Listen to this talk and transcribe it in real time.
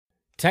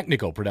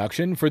Technical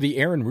production for the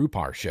Aaron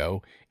Rupar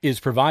Show is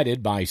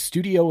provided by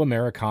Studio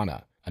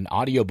Americana, an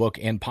audiobook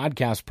and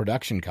podcast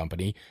production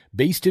company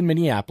based in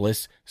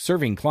Minneapolis,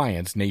 serving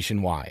clients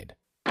nationwide.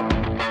 Do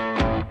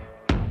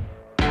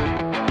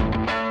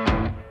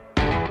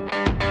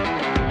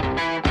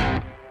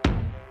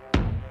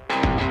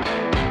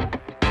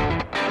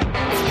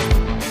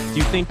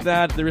you think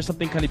that there is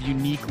something kind of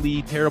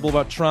uniquely terrible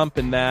about Trump,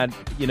 and that,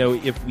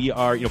 if we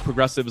are,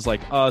 progressives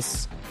like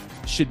us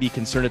should be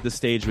concerned at this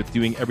stage with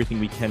doing everything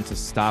we can to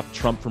stop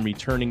Trump from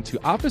returning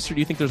to office? Or do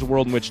you think there's a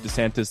world in which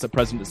President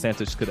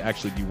DeSantis could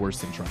actually be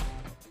worse than Trump?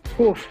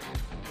 Oof.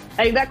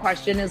 I think that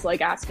question is like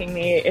asking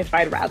me if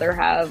I'd rather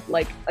have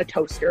like a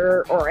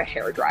toaster or a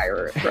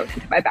hairdryer thrown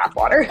into my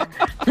bathwater.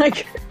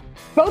 Like,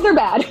 both are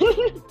bad.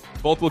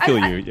 Both will kill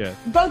you, yeah.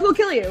 Both will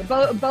kill you.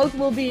 Both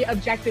will be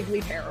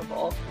objectively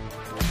terrible.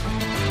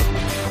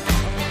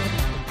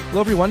 Hello,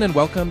 everyone, and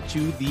welcome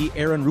to the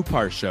Aaron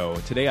Rupar Show.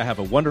 Today, I have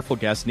a wonderful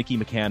guest, Nikki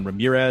McCann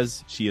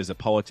Ramírez. She is a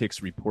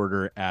politics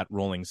reporter at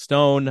Rolling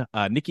Stone.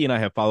 Nikki and I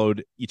have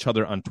followed each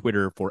other on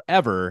Twitter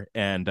forever,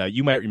 and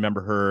you might remember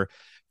her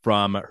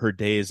from her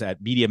days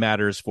at Media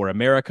Matters for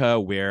America,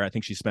 where I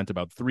think she spent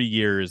about 3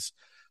 years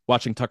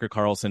watching Tucker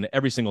Carlson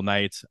every single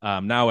night.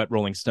 Now at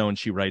Rolling Stone,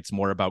 she writes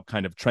more about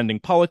kind of trending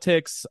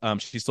politics.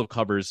 She still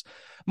covers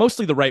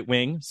mostly the right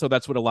wing, so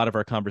that's what a lot of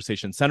our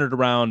conversation centered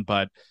around,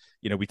 but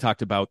we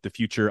talked about the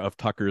future of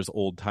Tucker's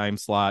old time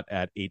slot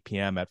at 8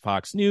 p.m. at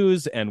Fox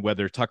News and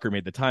whether Tucker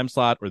made the time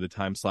slot or the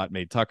time slot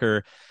made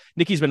Tucker.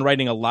 Nikki's been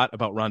writing a lot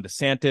about Ron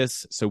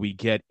DeSantis, so we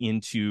get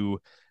into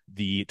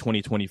the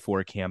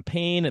 2024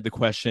 campaign, the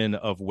question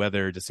of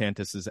whether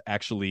DeSantis is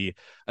actually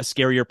a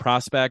scarier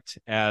prospect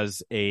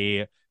as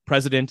a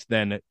president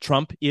than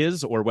Trump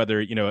is, or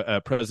whether,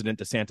 President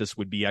DeSantis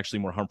would be actually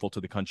more harmful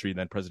to the country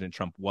than President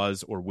Trump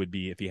was or would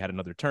be if he had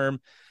another term.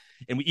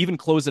 And we even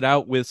close it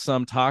out with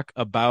some talk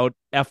about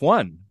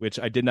F1, which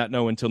I did not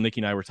know until Nikki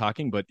and I were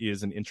talking, but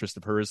is an interest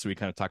of hers. So we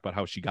kind of talk about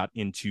how she got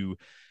into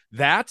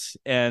that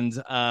and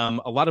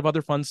a lot of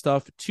other fun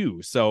stuff,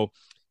 too. So if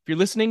you're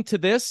listening to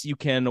this, you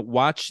can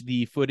watch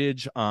the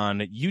footage on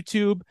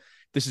YouTube.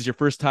 If this is your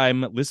first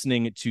time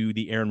listening to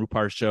the Aaron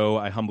Rupar Show,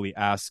 I humbly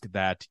ask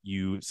that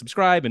you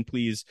subscribe and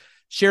please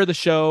share the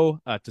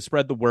show to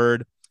spread the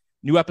word.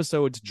 New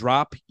episodes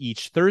drop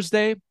each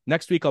Thursday.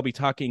 Next week, I'll be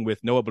talking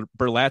with Noah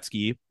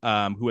Berlatsky,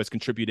 who has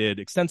contributed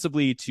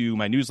extensively to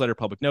my newsletter,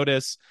 Public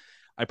Notice.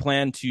 I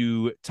plan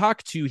to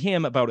talk to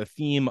him about a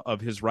theme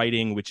of his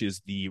writing, which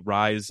is the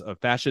rise of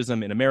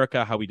fascism in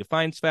America, how he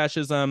defines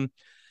fascism,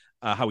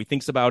 how he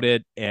thinks about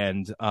it,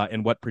 and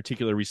in what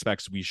particular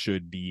respects we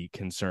should be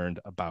concerned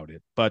about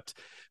it. But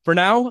for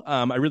now,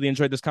 I really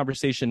enjoyed this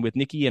conversation with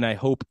Nikki, and I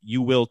hope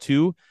you will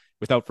too.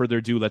 Without further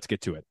ado, let's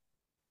get to it.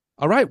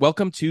 All right,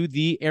 welcome to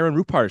the Aaron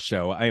Rupar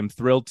Show. I am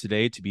thrilled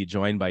today to be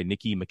joined by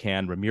Nikki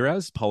McCann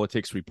Ramírez,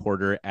 politics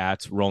reporter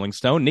at Rolling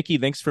Stone. Nikki,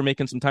 thanks for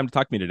making some time to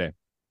talk to me today.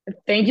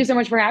 Thank you so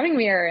much for having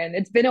me, Aaron.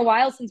 It's been a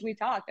while since we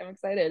talked. I'm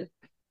excited.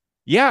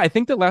 Yeah, I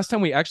think the last time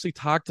we actually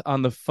talked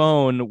on the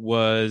phone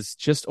was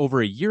just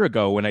over a year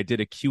ago when I did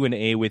a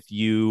Q&A with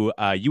you.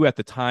 You at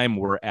the time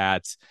were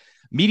at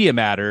Media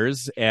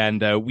Matters,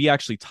 and we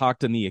actually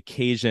talked on the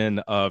occasion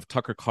of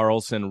Tucker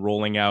Carlson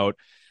rolling out,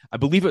 I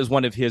believe it was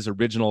one of his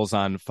originals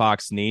on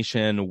Fox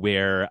Nation,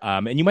 where,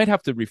 and you might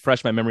have to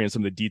refresh my memory on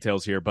some of the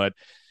details here, but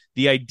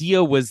the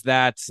idea was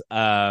that,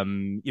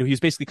 he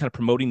was basically kind of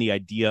promoting the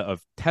idea of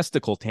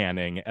testicle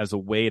tanning as a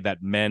way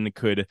that men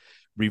could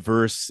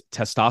reverse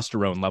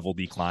testosterone level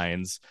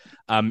declines.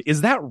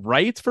 Is that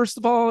right, first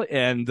of all?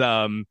 And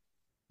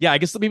I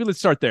guess maybe let's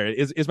start there.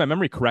 Is my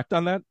memory correct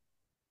on that?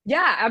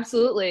 Yeah,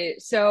 absolutely.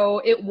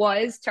 So it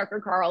was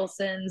Tucker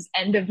Carlson's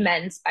End of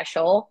Men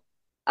special.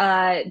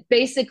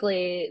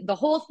 Basically, the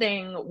whole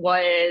thing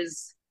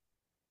was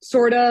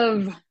sort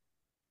of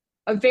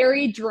a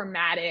very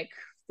dramatic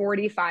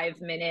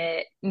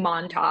 45-minute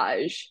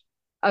montage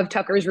of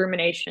Tucker's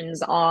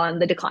ruminations on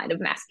the decline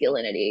of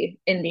masculinity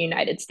in the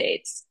United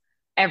States.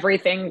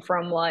 Everything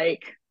from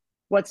like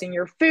what's in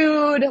your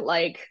food,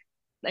 like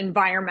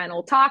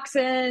environmental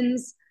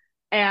toxins.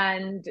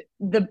 And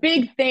the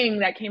big thing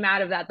that came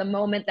out of that, the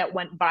moment that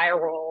went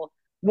viral,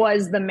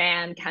 was the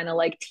man kind of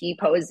like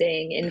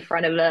T-posing in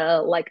front of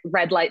a like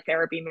red light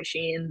therapy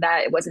machine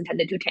that was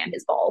intended to tan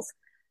his balls.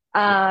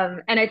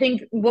 And I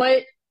think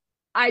what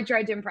I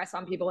tried to impress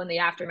on people in the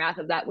aftermath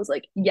of that was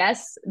like,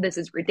 yes, this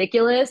is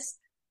ridiculous.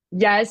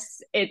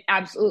 Yes, it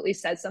absolutely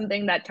says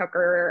something that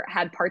Tucker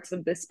had parts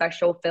of this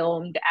special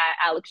filmed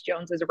at Alex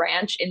Jones's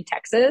ranch in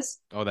Texas.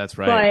 Oh, that's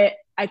right. But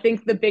I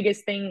think the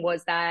biggest thing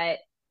was that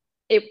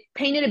it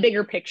painted a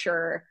bigger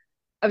picture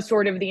of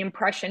sort of the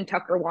impression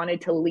Tucker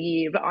wanted to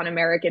leave on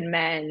American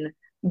men,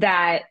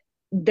 that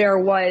there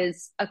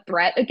was a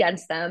threat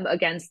against them,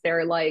 against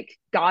their like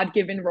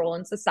God-given role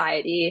in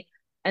society,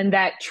 and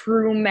that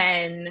true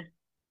men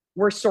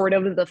were sort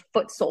of the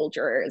foot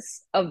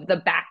soldiers of the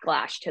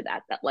backlash to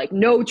that like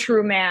no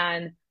true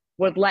man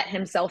would let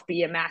himself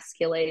be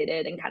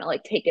emasculated and kind of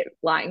like take it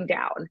lying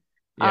down.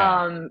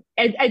 Yeah.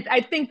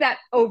 I think that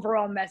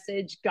overall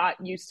message got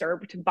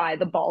usurped by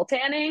the ball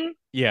tanning. I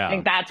Yeah.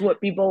 think that's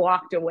what people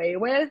walked away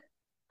with.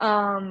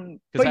 Because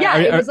But yeah,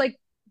 it was like,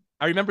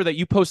 I remember that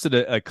you posted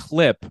a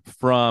clip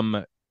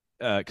from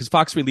because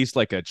Fox released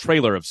like a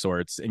trailer of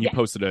sorts, and you yeah,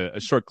 posted a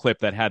short clip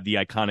that had the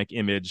iconic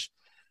image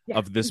yeah,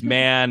 of this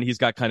man. He's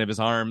got kind of his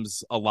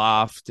arms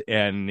aloft,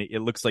 and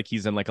it looks like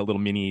he's in like a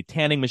little mini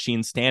tanning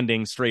machine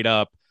standing straight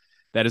up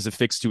that is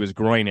affixed to his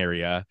groin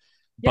area.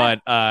 yeah.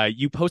 But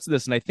you posted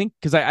this, and I think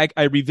because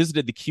I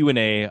revisited the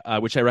Q&A,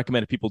 which I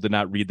recommend if people did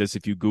not read this,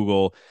 if you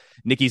Google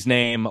Nikki's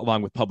name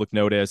along with public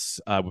notice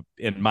and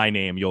my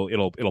name,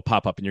 it'll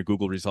pop up in your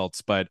Google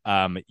results. But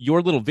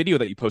your little video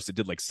that you posted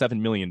did like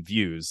 7 million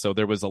views, so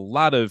there was a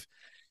lot of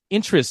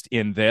interest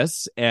in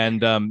this.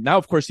 And now,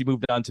 of course, you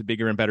moved on to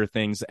bigger and better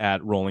things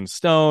at Rolling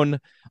Stone.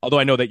 Although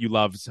I know that you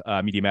loved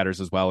Media Matters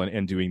as well,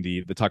 and doing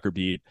the Tucker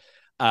beat.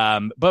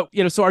 But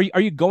so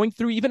are you going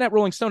through, even at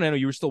Rolling Stone? I know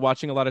you were still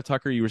watching a lot of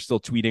Tucker. You were still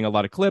tweeting a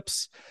lot of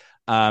clips.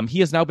 He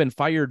has now been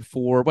fired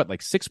for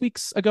like 6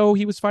 weeks ago.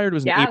 He was fired. It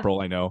was in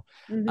April, I know.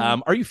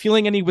 Mm-hmm. Are you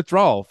feeling any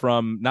withdrawal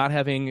from not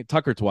having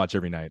Tucker to watch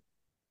every night?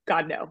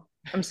 God, no.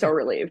 I'm so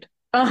relieved.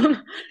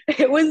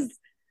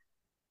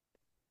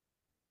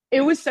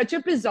 It was such a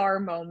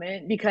bizarre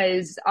moment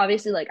because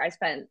obviously, like, I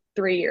spent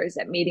 3 years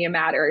at Media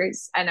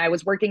Matters and I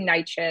was working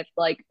night shift.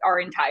 Like, our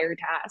entire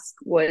task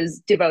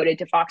was devoted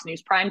to Fox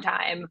News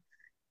primetime.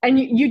 And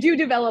you do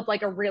develop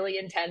like a really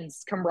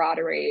intense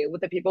camaraderie with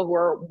the people who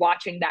are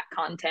watching that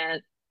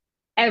content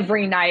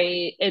every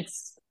night.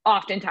 It's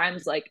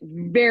oftentimes like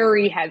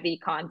very heavy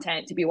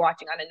content to be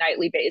watching on a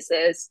nightly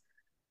basis.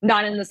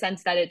 Not in the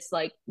sense that it's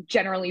like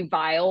generally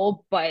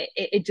vile, but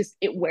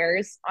it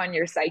wears on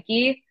your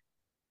psyche.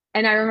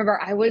 And I remember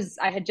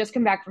I had just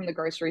come back from the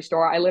grocery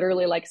store. I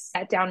literally like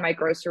set down my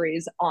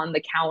groceries on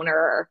the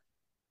counter.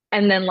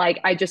 And then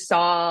like I just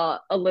saw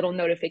a little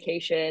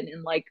notification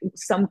in like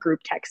some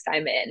group text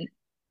I'm in.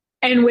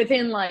 And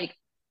within like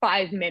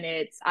 5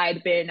 minutes,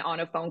 I'd been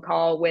on a phone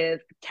call with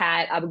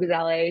Kat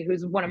Abugazale,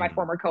 who's one of my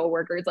former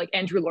coworkers, like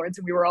Andrew Lawrence,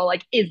 and we were all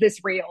like, "Is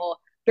this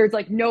real?" There's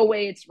like no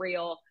way it's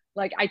real.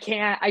 Like I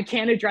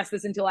can't address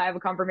this until I have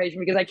a confirmation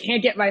because I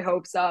can't get my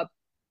hopes up.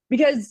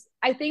 Because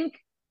I think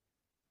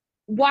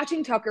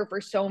watching Tucker for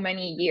so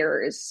many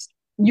years,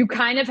 you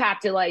kind of have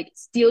to like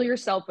steel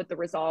yourself with the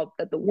resolve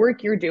that the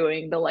work you're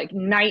doing, the like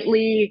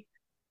nightly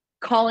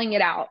calling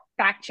it out,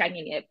 fact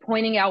checking it,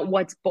 pointing out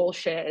what's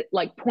bullshit,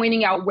 like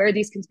pointing out where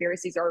these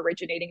conspiracies are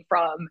originating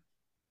from.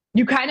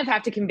 You kind of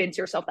have to convince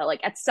yourself that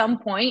like at some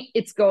point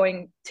it's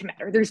going to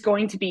matter. There's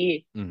going to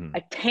be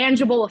a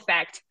tangible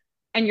effect,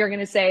 and you're going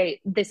to say,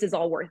 this is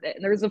all worth it.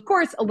 And there's, of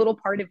course, a little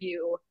part of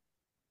you,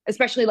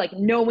 especially like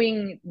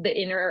knowing the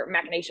inner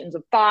machinations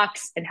of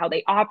Fox and how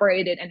they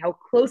operated and how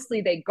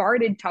closely they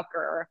guarded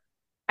Tucker.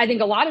 I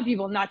think a lot of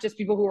people, not just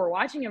people who were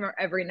watching him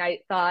every night,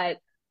 thought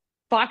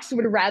Fox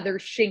would rather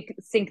sink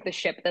the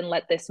ship than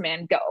let this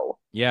man go.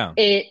 Yeah.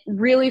 It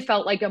really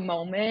felt like a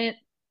moment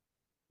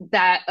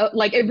that,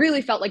 it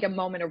really felt like a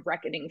moment of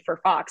reckoning for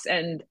Fox.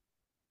 And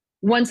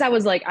once I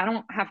was like, I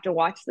don't have to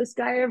watch this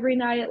guy every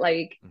night,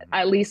 like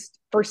at least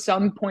for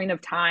some point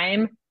of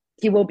time,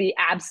 he will be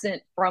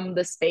absent from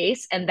the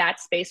space, and that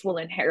space will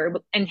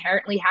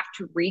inherently have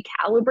to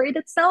recalibrate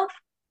itself.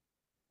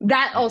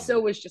 That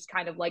also was just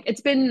kind of like, it's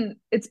been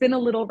a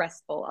little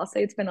restful. I'll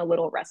say it's been a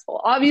little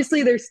restful.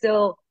 Obviously, there's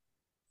still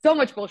so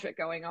much bullshit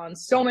going on,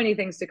 so many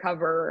things to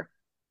cover.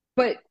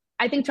 But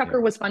I think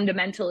Tucker was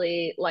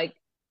fundamentally like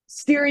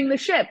steering the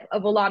ship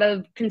of a lot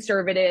of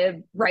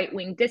conservative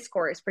right-wing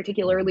discourse,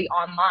 particularly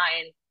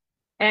online.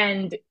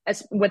 And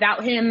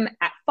without him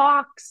at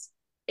Fox,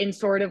 in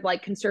sort of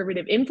like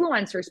conservative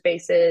influencer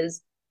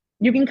spaces,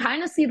 you can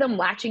kind of see them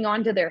latching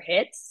onto their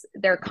hits.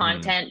 Their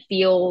content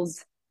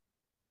feels,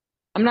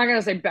 I'm not going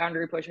to say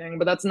boundary pushing,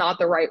 but that's not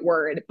the right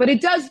word. But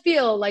it does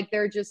feel like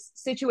they're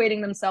just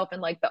situating themselves in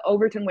like the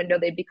Overton window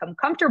they've become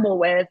comfortable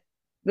with,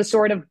 the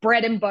sort of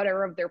bread and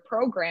butter of their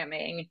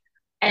programming.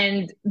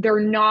 And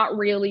they're not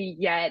really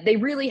yet, they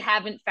really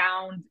haven't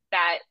found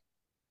that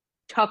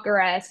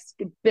Tucker-esque,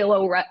 Bill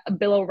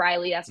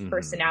O'Reilly-esque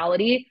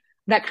personality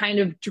that kind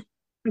of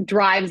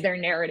drives their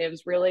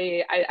narratives.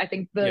 Really, I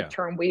think the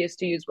term we used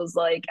to use was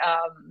like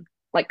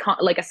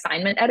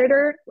assignment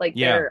editor, like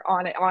their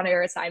on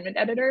air assignment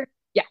editor.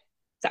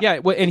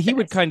 Well, and he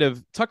would kind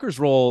of, Tucker's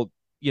role,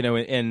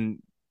 and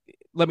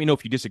let me know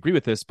if you disagree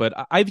with this, but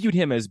I viewed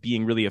him as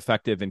being really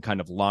effective in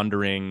kind of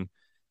laundering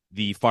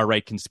the far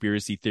right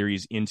conspiracy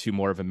theories into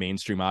more of a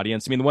mainstream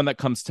audience. I mean, the one that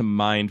comes to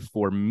mind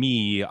for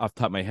me off the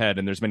top of my head,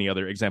 and there's many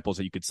other examples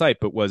that you could cite,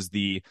 but was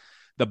the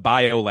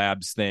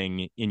biolabs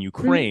thing in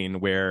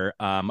Ukraine, where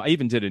I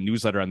even did a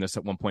newsletter on this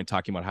at one point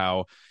talking about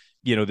how,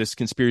 this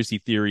conspiracy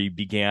theory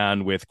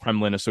began with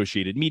Kremlin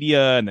associated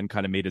media and then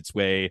kind of made its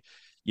way,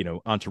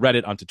 onto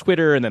Reddit, onto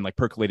Twitter, and then like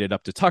percolated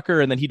up to Tucker.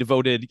 And then he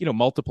devoted,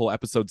 multiple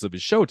episodes of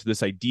his show to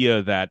this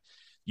idea that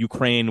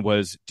Ukraine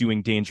was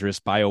doing dangerous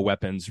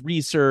bioweapons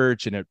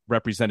research, and it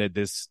represented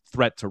this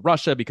threat to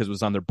Russia because it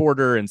was on their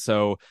border. And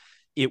so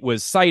it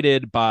was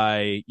cited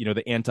by,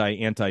 the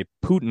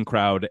anti-Putin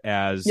crowd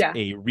as Yeah.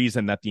 a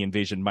reason that the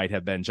invasion might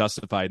have been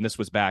justified. And this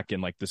was back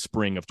in like the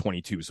spring of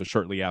 22. So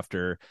shortly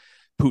after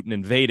Putin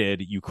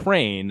invaded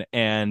Ukraine.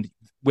 And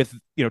with,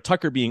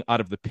 Tucker being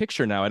out of the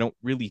picture now, I don't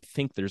really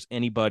think there's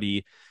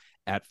anybody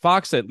at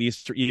Fox, at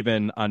least, or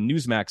even on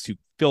Newsmax, who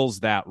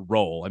fills that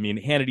role. I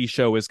mean, Hannity's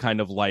show is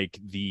kind of like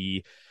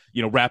the,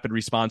 rapid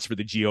response for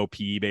the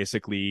GOP,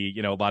 basically,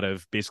 a lot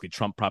of basically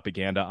Trump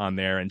propaganda on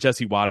there. And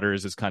Jesse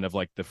Waters is kind of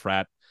like the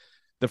frat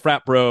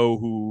bro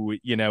who,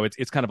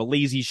 it's kind of a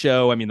lazy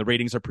show. I mean, the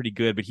ratings are pretty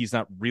good, but he's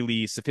not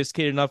really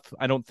sophisticated enough,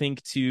 I don't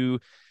think, to,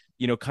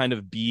 kind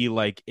of be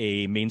like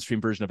a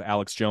mainstream version of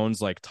Alex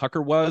Jones like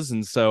Tucker was.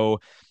 And so,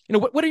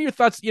 what are your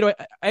thoughts? I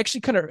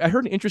actually I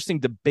heard an interesting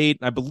debate.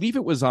 I believe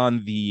it was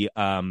on the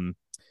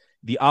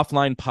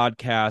offline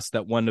podcast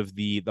that one of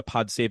the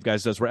Pod Save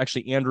guys does, where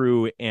actually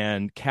Andrew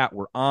and Kat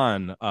were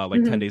on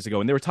 10 days ago.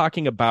 And they were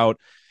talking about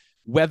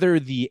whether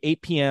the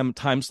 8 p.m.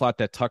 time slot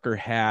that Tucker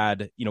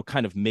had,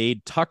 kind of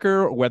made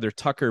Tucker, or whether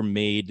Tucker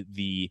made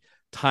the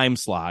time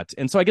slot.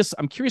 And so I guess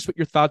I'm curious what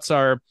your thoughts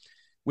are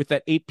with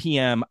that 8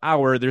 p.m.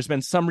 hour. There's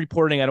been some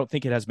reporting, I don't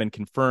think it has been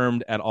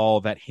confirmed at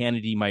all, that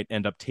Hannity might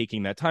end up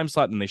taking that time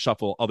slot and they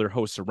shuffle other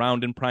hosts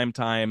around in prime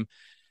time.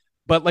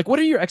 But what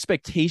are your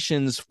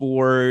expectations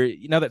for,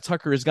 now that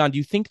Tucker is gone? Do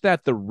you think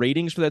that the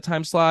ratings for that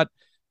time slot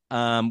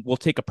will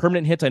take a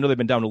permanent hit? I know they've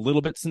been down a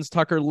little bit since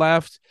Tucker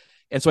left.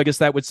 And so I guess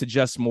that would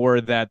suggest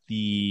more that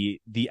the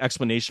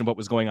explanation of what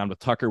was going on with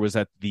Tucker was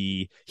that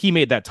he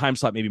made that time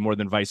slot maybe more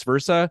than vice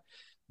versa.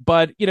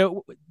 But,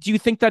 do you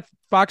think that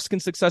Fox can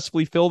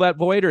successfully fill that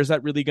void, or is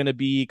that really going to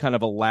be kind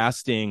of a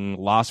lasting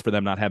loss for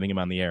them not having him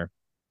on the air?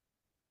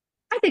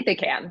 I think they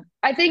can.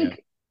 I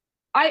think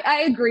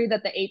I agree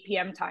that the 8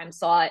 p.m. time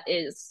slot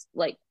is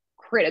like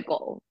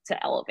critical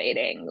to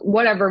elevating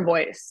whatever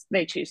voice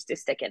they choose to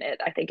stick in it.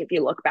 I think if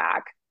you look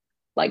back,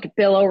 like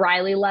Bill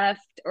O'Reilly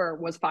left or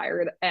was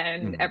fired,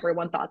 and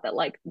everyone thought that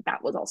like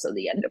that was also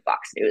the end of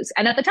Fox News.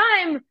 And at the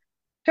time,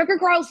 Tucker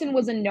Carlson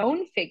was a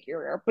known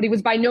figure, but he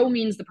was by no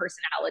means the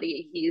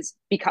personality he's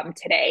become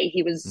today.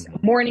 He was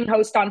a morning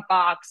host on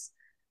Fox.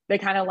 They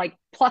kind of like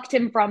plucked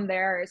him from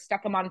there,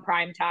 stuck him on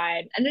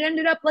primetime, and it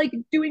ended up like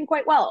doing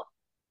quite well.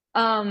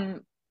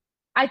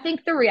 I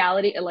think the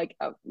reality,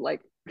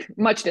 like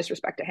much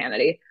disrespect to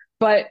Hannity,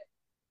 but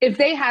if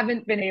they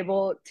haven't been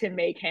able to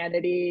make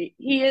Hannity,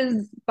 he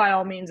is by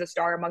all means a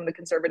star among the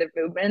conservative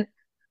movement.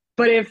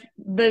 But if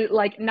the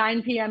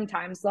 9 p.m.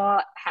 time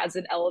slot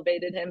hasn't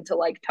elevated him to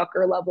like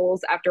Tucker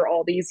levels after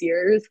all these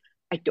years,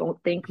 I don't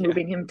think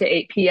moving him to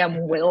 8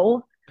 p.m.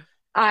 will.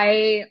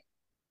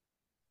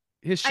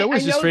 His show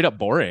is just straight up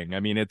boring.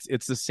 I mean,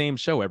 it's the same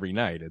show every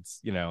night.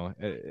 It's,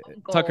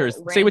 Tucker,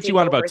 say what you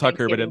want about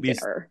Tucker, but at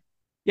least,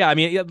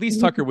 at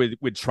least Tucker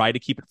would try to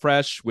keep it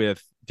fresh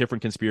with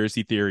different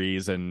conspiracy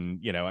theories. And,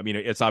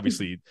 it's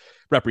obviously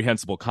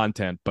reprehensible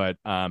content, but,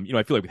 I feel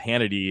like with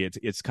Hannity,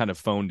 it's kind of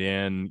phoned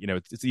in,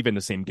 it's even the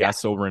same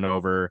guests over and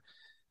over.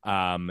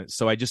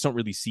 So I just don't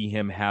really see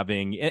him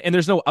having, and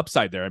there's no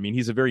upside there. I mean,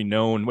 he's a very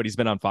known, he's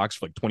been on Fox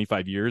for like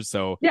 25 years.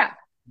 So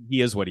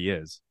he is what he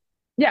is.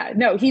 Yeah,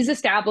 no, he's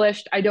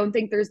established. I don't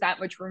think there's that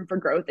much room for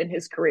growth in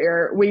his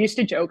career. We used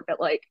to joke that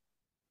like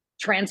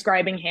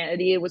transcribing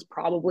Hannity was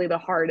probably the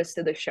hardest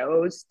of the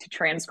shows to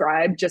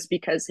transcribe, just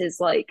because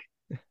his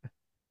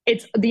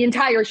it's the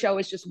entire show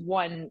is just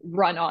one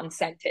run-on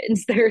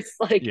sentence. There's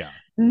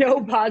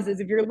no pauses.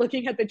 If you're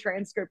looking at the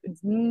transcript, it's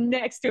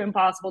next to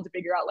impossible to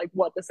figure out like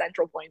what the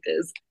central point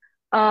is.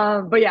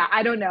 But yeah,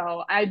 I don't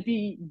know. I'd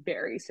be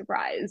very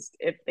surprised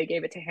if they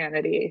gave it to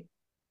Hannity.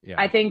 Yeah.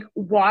 I think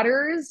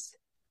Waters,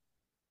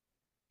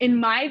 in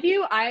my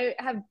view, I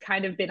have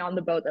kind of been on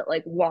the boat that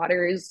like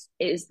Waters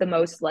is the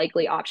most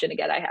likely option.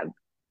 Again, I have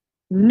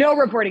no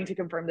reporting to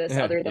confirm this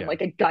other than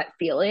like a gut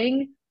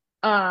feeling.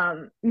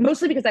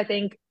 Mostly because I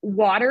think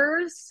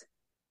Waters,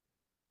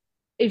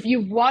 if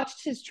you've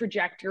watched his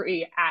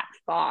trajectory at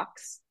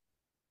Fox,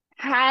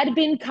 had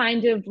been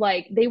kind of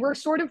like, they were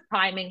sort of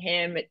priming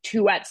him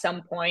to at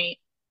some point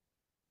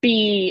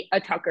be a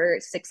Tucker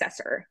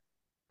successor.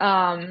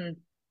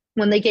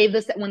 When they gave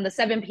this, when the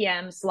 7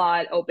 p.m.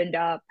 slot opened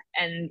up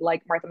and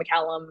like Martha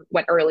McCallum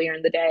went earlier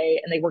in the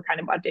day and they were kind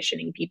of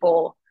auditioning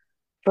people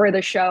for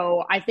the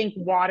show, I think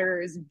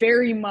Waters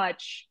very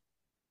much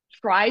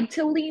tried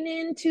to lean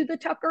into the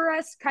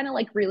Tucker-esque kind of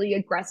like really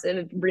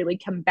aggressive, really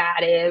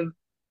combative,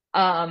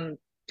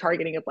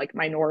 targeting of like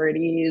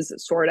minorities,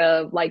 sort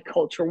of like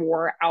culture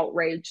war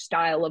outrage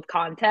style of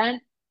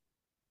content.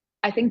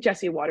 I think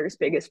Jesse Waters'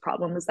 biggest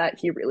problem is that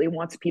he really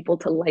wants people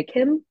to like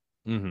him.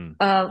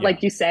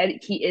 Like you said,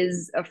 he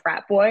is a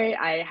frat boy.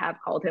 I have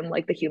called him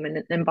like the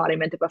human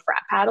embodiment of a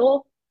frat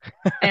paddle.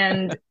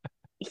 And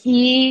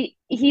he's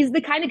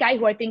the kind of guy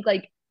who I think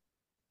like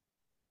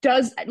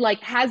does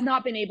like has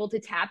not been able to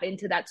tap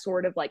into that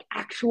sort of like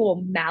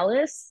actual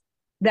malice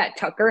that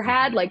Tucker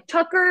had. Like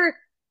Tucker,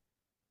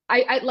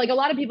 I like a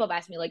lot of people have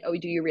asked me like, oh,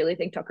 do you really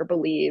think Tucker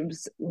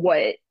believes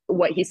what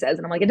what he says.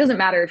 And I'm like, it doesn't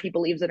matter if he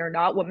believes it or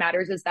not. What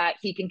matters is that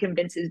he can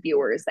convince his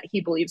viewers that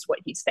he believes what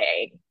he's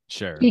saying.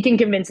 Sure. He can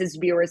convince his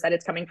viewers that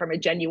it's coming from a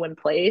genuine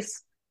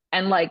place.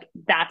 And like,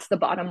 that's the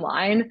bottom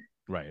line.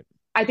 Right.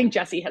 I think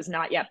Jesse has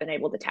not yet been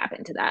able to tap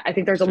into that. I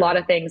think there's a lot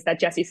of things that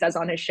Jesse says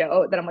on his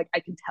show that I'm like, I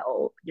can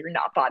tell you're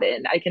not bought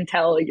in. I can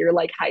tell you're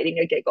like hiding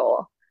a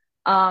giggle.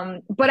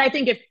 But I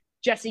think if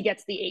Jesse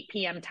gets the 8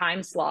 p.m.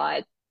 time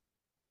slot,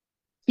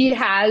 he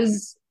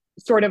has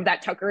sort of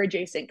that Tucker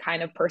adjacent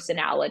kind of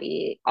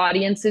personality.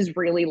 Audiences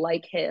really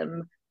like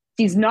him.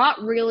 He's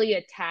not really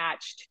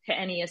attached to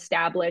any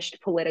established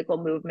political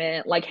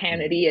movement like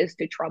Hannity is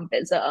to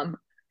Trumpism.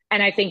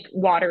 And I think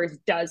Waters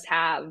does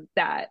have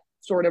that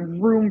sort of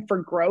room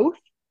for growth,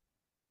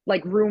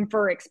 like room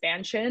for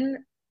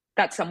expansion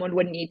that someone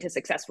would need to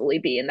successfully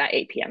be in that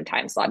 8 p.m.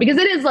 time slot. Because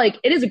it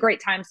is a great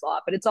time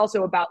slot, but it's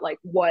also about like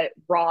what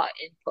raw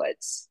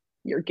inputs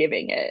you're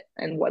giving it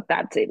and what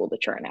that's able to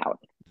churn out.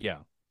 Yeah.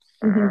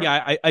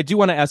 Yeah, I do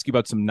want to ask you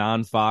about some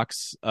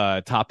non-Fox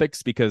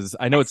topics, because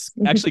I know it's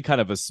actually kind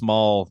of a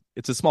small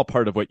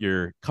part of what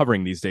you're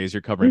covering these days.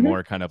 You're covering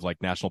more kind of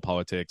like national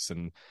politics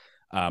and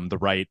the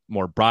right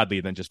more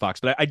broadly than just Fox.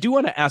 But I do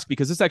want to ask,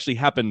 because this actually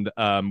happened.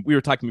 We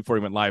were talking before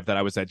we went live that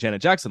I was at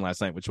Janet Jackson last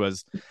night, which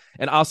was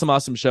an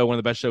awesome show, one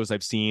of the best shows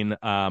I've seen.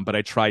 But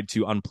I tried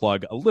to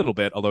unplug a little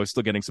bit, although I was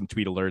still getting some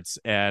tweet alerts.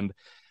 And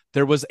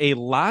there was a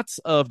lot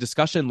of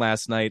discussion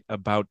last night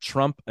about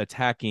Trump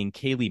attacking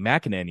Kayleigh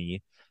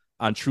McEnany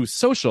on Truth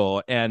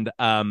Social. And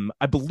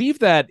I believe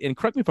that, and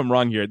correct me if I'm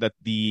wrong here, that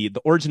the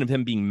origin of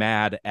him being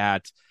mad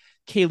at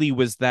Kayleigh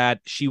was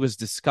that she was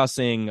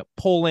discussing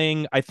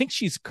polling. I think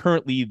she's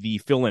currently the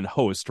fill-in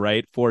host,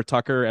 right, for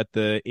Tucker at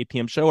the 8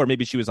 p.m. show, or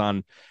maybe she was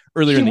on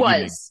earlier in the evening.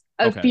 She was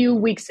a few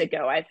weeks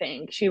ago, I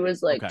think. She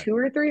was like 2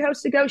 or 3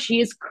 hosts ago.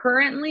 She is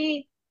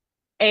currently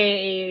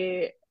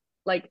I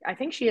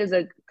think she is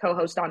a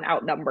co-host on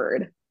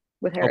Outnumbered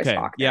with Harris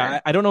Faulkner. Yeah,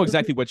 I don't know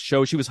exactly what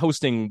show. She was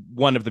hosting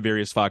one of the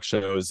various Fox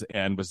shows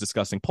and was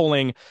discussing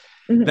polling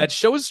that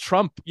shows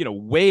Trump,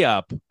 way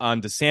up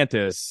on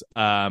DeSantis,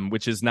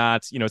 which is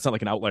not, it's not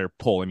like an outlier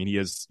poll. I mean, he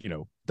is,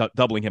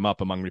 doubling him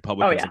up among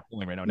Republicans in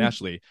polling right now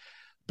nationally.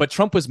 But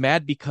Trump was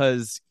mad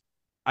because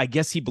I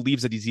guess he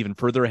believes that he's even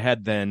further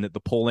ahead than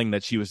the polling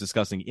that she was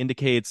discussing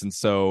indicates. And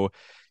so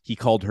he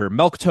called her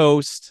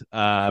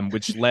milquetoast,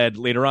 which led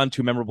later on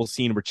to a memorable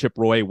scene where Chip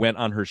Roy went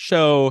on her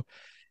show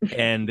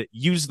and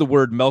used the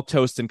word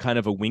milquetoast in kind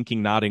of a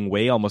winking, nodding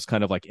way, almost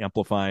kind of like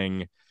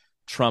amplifying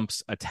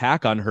Trump's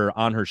attack on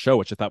her show,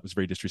 which I thought was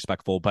very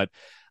disrespectful. But,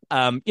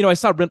 I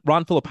saw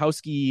Ron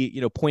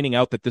Filipowski, pointing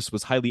out that this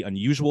was highly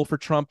unusual for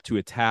Trump to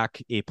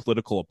attack a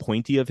political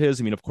appointee of his.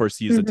 I mean, of course,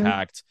 he's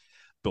attacked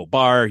Bill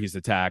Barr. He's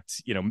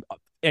attacked,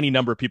 any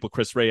number of people,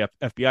 Chris Wray,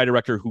 FBI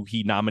director, who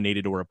he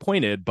nominated or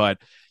appointed. But,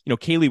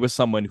 Kayleigh was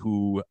someone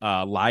who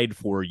lied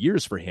for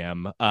years for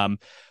him.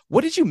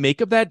 What did you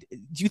make of that?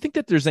 Do you think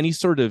that there's any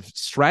sort of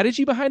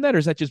strategy behind that? Or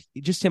is that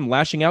just him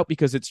lashing out?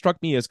 Because it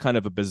struck me as kind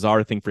of a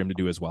bizarre thing for him to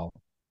do as well.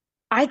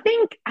 I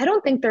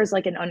don't think there's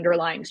like an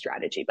underlying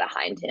strategy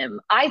behind him.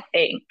 I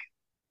think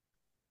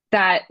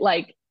that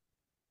like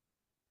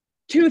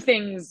 2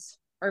 things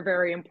are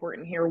very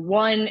important here.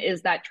 One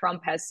is that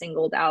Trump has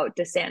singled out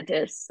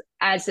DeSantis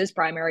as his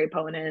primary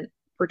opponent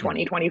for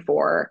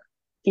 2024.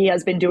 He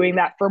has been doing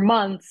that for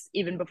months,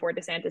 even before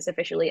DeSantis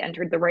officially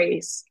entered the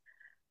race.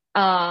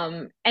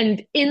 And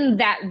in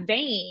that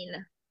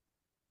vein,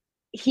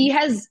 he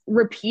has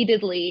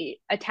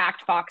repeatedly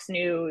attacked Fox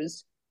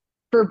News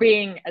for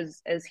being,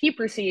 as he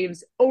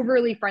perceives,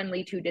 overly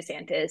friendly to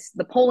DeSantis.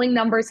 The polling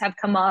numbers have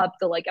come up.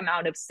 The like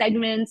amount of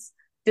segments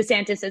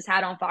DeSantis has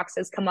had on Fox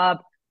has come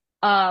up.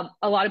 A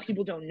lot of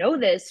people don't know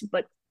this,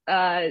 but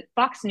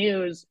Fox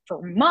News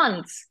for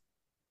months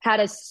had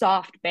a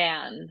soft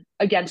ban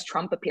against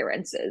Trump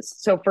appearances.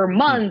 So for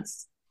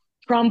months,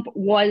 Trump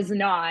was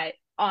not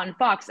on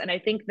Fox. And I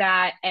think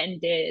that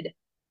ended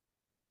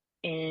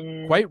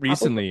in quite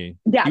recently.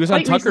 He was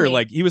on Tucker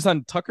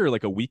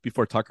like a week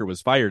before Tucker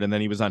was fired, and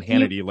then he was on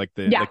Hannity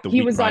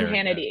he was on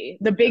Hannity.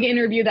 The big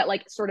interview that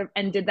like sort of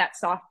ended that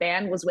soft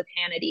ban was with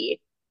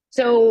Hannity.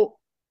 So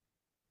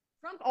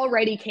Trump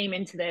already came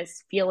into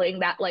this feeling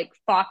that like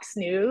Fox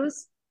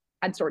News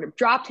had sort of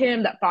dropped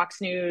him, that Fox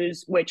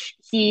News,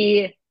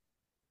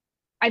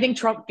 I think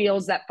Trump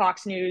feels that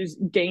Fox News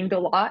gained a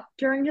lot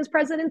during his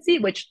presidency,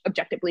 which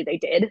objectively they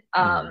did.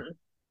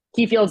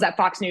 He feels that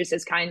Fox News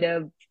has kind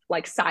of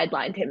like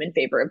sidelined him in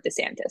favor of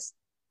DeSantis.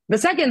 The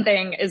second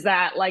thing is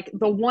that like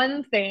the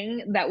one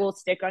thing that will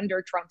stick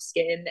under Trump's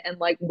skin and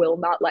like will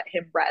not let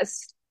him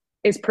rest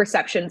is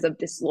perceptions of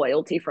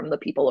disloyalty from the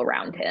people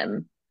around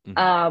him.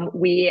 I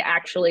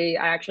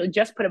actually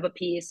just put up a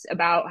piece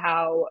about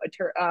how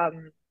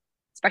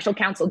special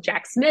counsel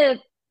Jack Smith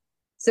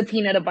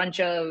subpoenaed a bunch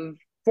of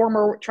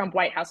former Trump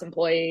White House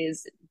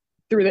employees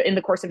in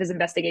the course of his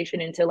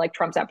investigation into like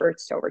Trump's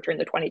efforts to overturn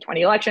the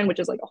 2020 election, which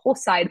is like a whole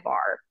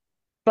sidebar.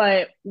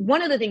 But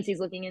one of the things he's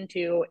looking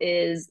into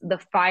is the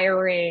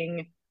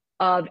firing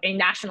of a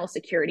national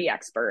security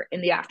expert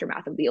in the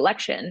aftermath of the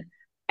election.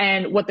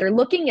 And what they're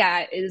looking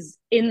at is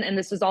and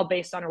this is all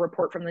based on a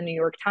report from the New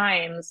York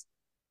Times,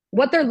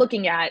 what they're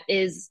looking at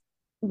is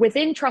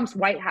within Trump's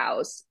White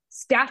House,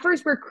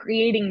 staffers were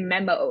creating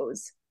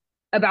memos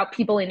about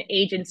people in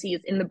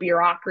agencies, in the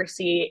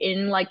bureaucracy,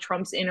 in like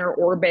Trump's inner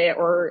orbit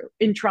or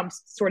in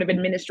Trump's sort of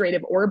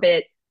administrative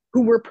orbit,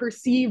 who were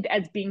perceived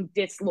as being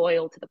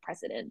disloyal to the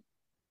president.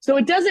 So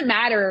it doesn't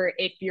matter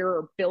if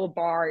you're Bill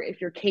Barr,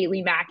 if you're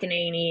Kayleigh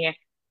McEnany,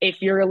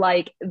 if you're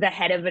like the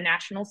head of a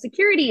national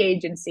security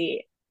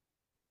agency.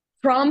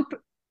 Trump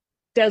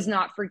does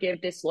not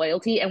forgive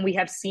disloyalty. And we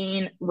have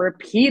seen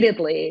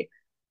repeatedly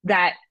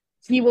that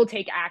he will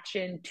take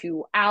action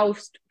to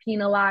oust,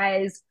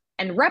 penalize,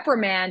 and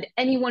reprimand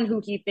anyone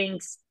who he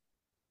thinks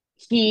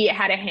he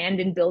had a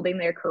hand in building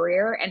their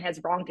career and has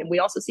wronged him. We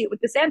also see it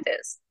with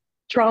DeSantis.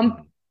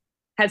 Trump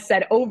has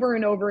said over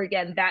and over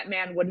again, that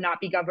man would not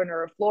be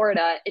governor of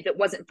Florida if it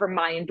wasn't for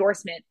my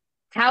endorsement.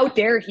 How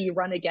dare he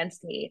run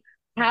against me?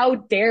 How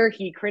dare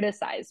he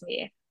criticize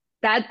me?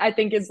 That I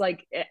think is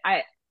like,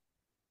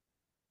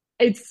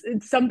 it's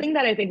something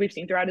that I think we've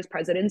seen throughout his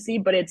presidency,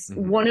 but it's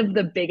one of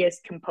the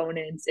biggest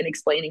components in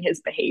explaining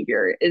his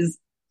behavior is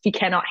he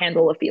cannot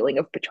handle a feeling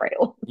of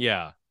betrayal.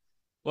 Yeah.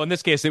 Well, in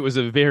this case, it was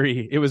a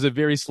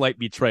very slight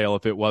betrayal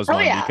if it was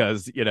one,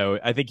 because, you know,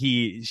 I think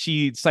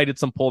she cited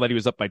some poll that he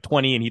was up by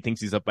 20 and he thinks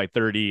he's up by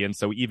 30. And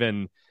so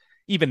even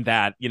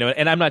that, you know,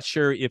 and I'm not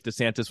sure if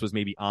DeSantis was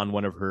maybe on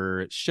one of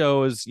her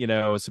shows, you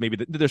know, so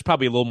maybe there's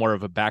probably a little more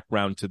of a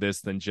background to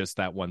this than just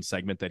that one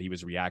segment that he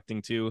was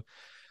reacting to.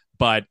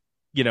 But,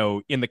 you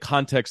know, in the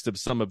context of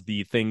some of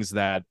the things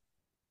that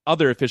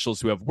other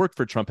officials who have worked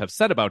for Trump have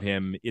said about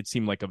him, it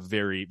seemed like a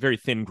very, very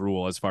thin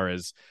gruel as far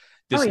as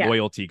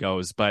disloyalty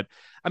goes. But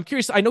I'm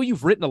curious, I know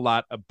you've written a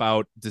lot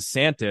about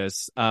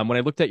DeSantis. When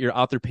I looked at your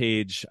author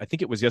page, I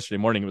think it was yesterday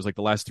morning, it was like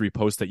the last 3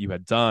 posts that you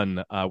had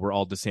done were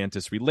all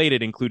DeSantis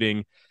related,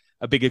 including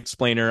a big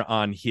explainer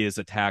on his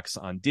attacks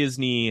on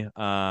Disney,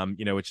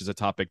 you know, which is a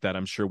topic that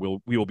I'm sure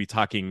we will be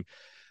talking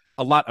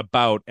a lot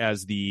about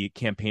as the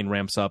campaign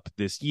ramps up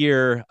this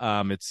year.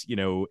 It's, you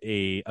know,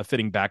 a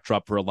fitting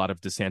backdrop for a lot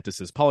of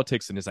DeSantis's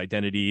politics and his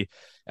identity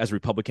as a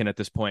Republican at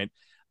this point.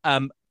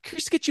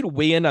 Curious to get you to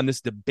weigh in on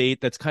this debate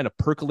that's kind of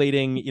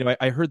percolating. You know,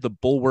 I heard the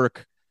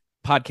Bulwark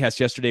podcast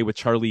yesterday with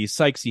Charlie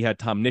Sykes. He had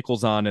Tom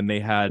Nichols on, and they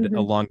had a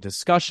long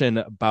discussion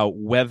about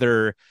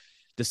whether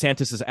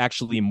DeSantis is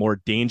actually more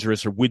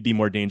dangerous or would be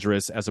more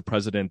dangerous as a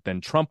president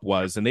than Trump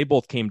was. And they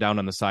both came down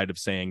on the side of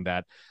saying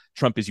that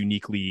Trump is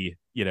uniquely,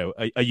 you know,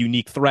 a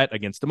unique threat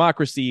against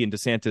democracy, and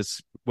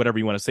DeSantis, whatever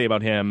you want to say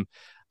about him,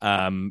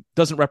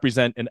 doesn't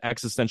represent an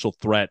existential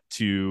threat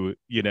to,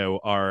 you know,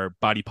 our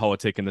body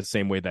politic in the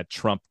same way that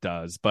Trump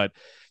does. But,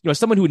 you know, as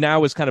someone who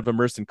now is kind of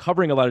immersed in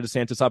covering a lot of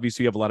DeSantis,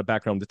 obviously you have a lot of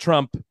background with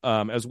Trump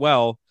as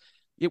well.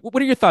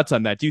 What are your thoughts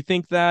on that? Do you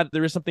think that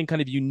there is something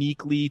kind of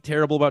uniquely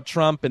terrible about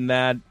Trump, and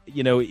that,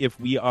 you know, if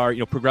we are, you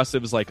know,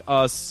 progressives like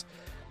us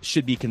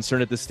should be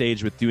concerned at this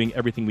stage with doing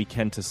everything we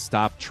can to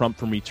stop Trump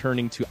from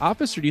returning to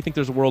office? Or do you think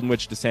there's a world in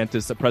which President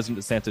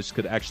DeSantis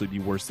could actually be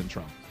worse than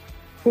Trump?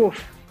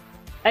 Oof.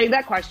 I think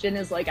that question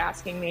is like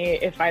asking me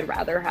if I'd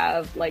rather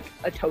have like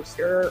a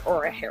toaster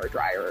or a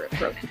hairdryer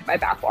thrown into my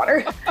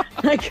bathwater.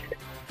 Like,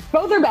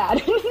 both are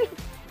bad.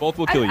 Both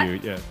will kill you,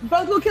 yeah.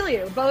 Both will kill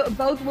you.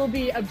 Both will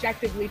be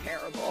objectively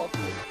terrible.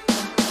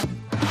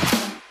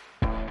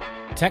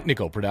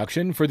 Technical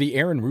production for the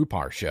Aaron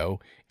Rupar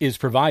Show is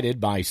provided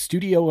by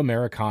Studio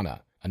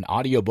Americana, an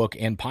audiobook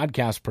and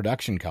podcast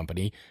production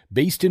company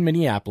based in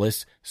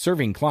Minneapolis,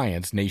 serving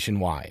clients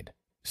nationwide.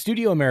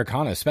 Studio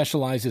Americana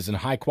specializes in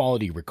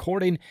high-quality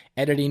recording,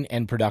 editing,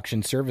 and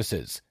production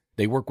services.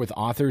 They work with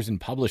authors and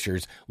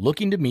publishers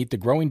looking to meet the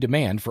growing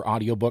demand for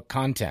audiobook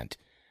content.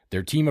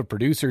 Their team of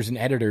producers and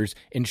editors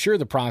ensure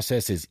the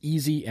process is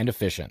easy and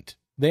efficient.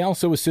 They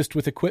also assist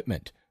with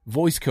equipment,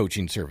 voice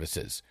coaching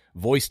services,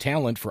 voice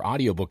talent for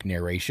audiobook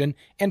narration,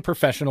 and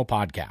professional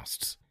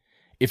podcasts.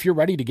 If you're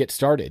ready to get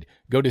started,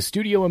 go to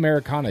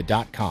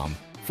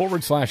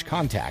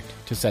studioamericana.com/contact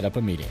to set up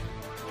a meeting.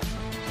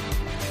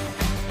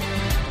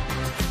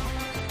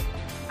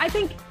 I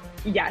think,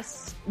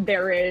 yes,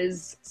 there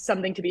is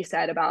something to be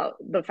said about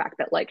the fact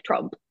that, like,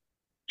 Trump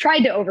tried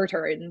to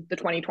overturn the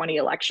 2020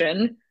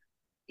 election.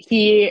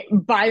 He,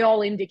 by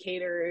all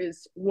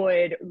indicators,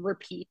 would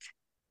repeat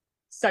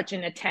such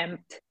an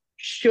attempt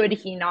should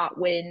he not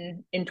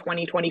win in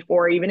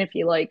 2024, even if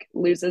he, like,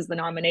 loses the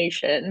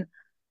nomination.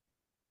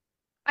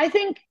 I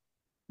think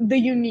the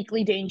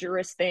uniquely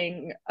dangerous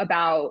thing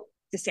about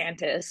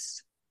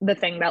DeSantis, the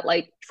thing that,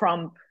 like,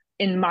 Trump,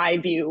 in my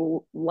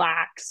view,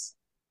 lacks,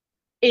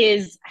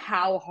 is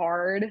how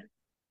hard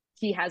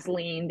he has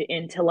leaned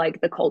into,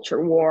 like, the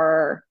culture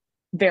war,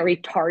 very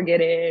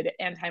targeted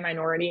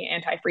anti-minority,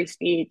 anti-free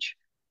speech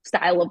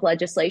style of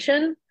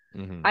legislation.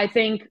 I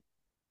think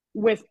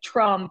with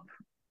Trump,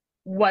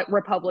 what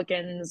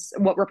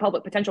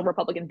potential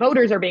Republican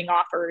voters are being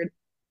offered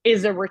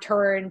is a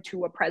return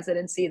to a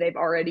presidency they've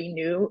already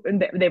known,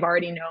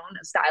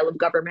 a style of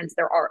governance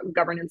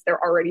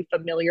they're already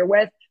familiar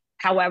with,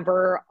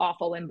 however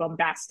awful and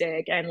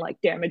bombastic and,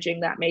 like, damaging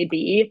that may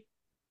be.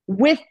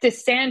 With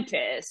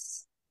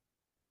DeSantis,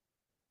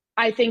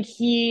 I think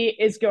he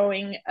is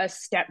going a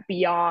step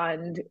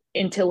beyond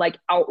into like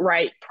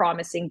outright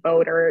promising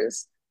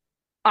voters,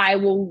 I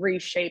will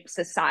reshape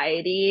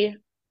society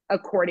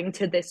according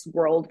to this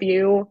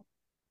worldview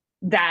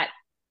that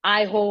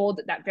I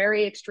hold, that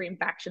very extreme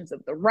factions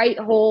of the right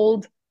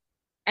hold.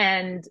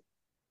 And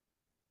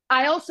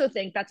I also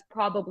think that's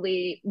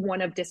probably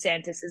one of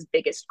DeSantis's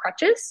biggest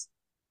crutches.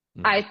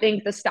 I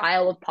think the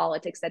style of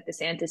politics that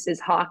DeSantis is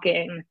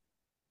hawking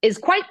is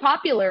quite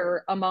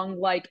popular among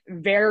like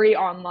very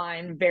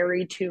online,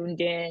 very tuned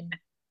in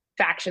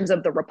factions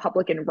of the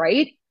Republican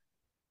right.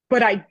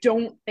 But I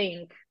don't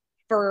think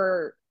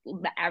for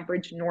the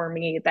average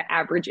normie, the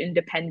average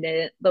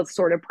independent, the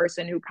sort of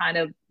person who kind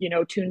of,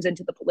 tunes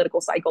into the political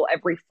cycle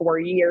every 4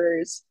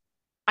 years,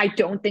 I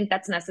don't think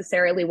that's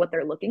necessarily what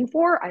they're looking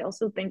for. I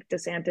also think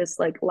DeSantis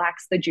like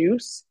lacks the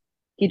juice.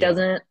 He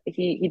doesn't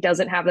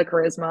have the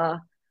charisma.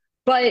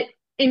 But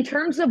in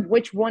terms of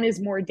which one is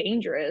more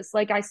dangerous,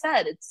 like I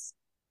said, it's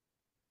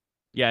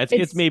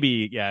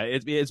maybe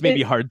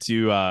hard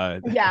to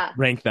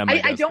rank them.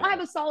 I don't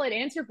have a solid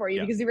answer for you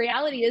because the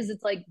reality is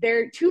it's like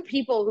they're two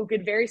people who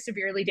could very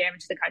severely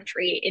damage the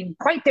country in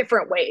quite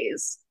different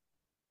ways.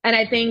 And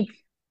I think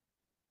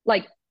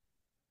like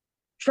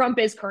Trump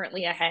is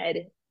currently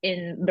ahead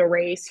in the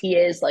race. He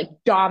is like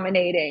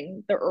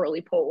dominating the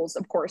early polls.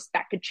 Of course,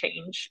 that could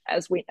change,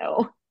 as we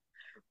know.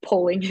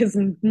 Polling is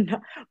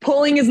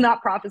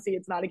not prophecy.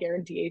 It's not a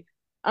guarantee.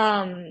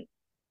 And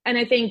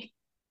I think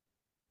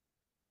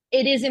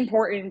it is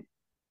important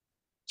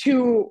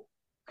to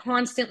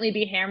constantly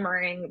be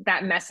hammering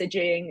that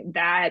messaging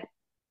that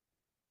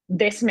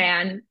this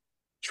man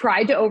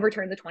tried to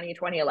overturn the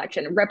 2020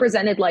 election,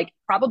 represented like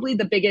probably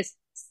the biggest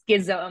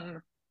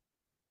schism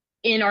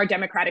in our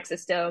democratic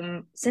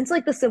system since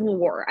like the Civil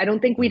War. I don't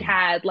think we'd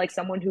had like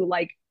someone who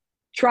like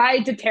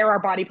tried to tear our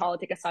body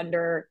politic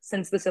asunder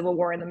since the Civil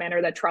War in the manner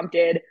that Trump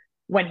did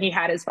when he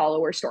had his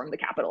followers storm the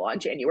Capitol on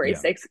January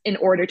 6th in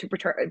order to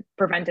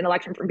prevent an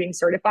election from being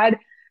certified.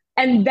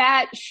 And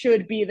that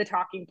should be the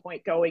talking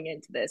point going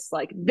into this.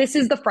 Like, this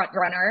is the front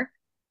runner.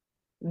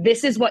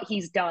 This is what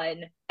he's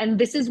done. And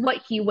this is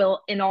what he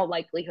will, in all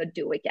likelihood,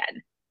 do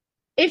again.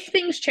 If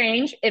things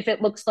change, if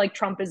it looks like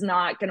Trump is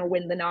not going to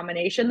win the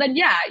nomination, then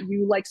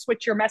you like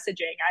switch your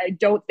messaging. I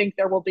don't think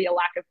there will be a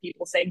lack of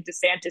people saying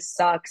DeSantis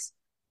sucks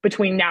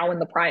between now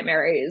and the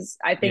primaries.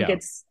 I think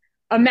it's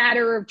a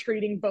matter of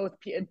treating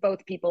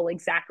both people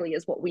exactly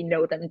as what we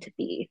know them to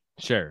be.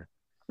 Sure.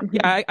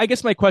 Yeah, I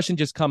guess my question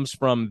just comes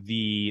from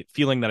the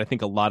feeling that I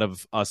think a lot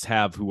of us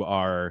have who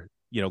are,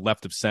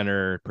 left of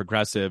center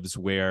progressives,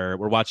 where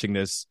we're watching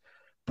this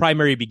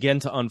primary begin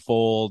to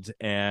unfold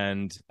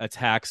and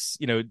attacks,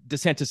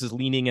 DeSantis is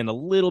leaning in a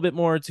little bit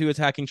more to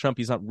attacking Trump.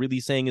 He's not really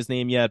saying his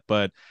name yet,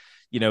 but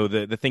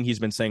the thing he's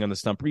been saying on the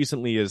stump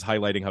recently is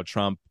highlighting how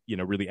Trump,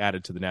 really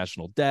added to the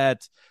national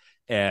debt.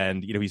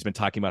 And, he's been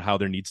talking about how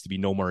there needs to be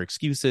no more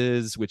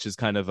excuses, which is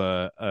kind of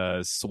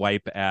a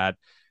swipe at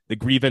the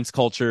grievance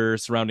culture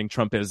surrounding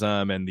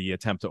Trumpism and the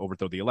attempt to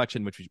overthrow the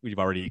election, which we've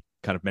already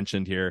kind of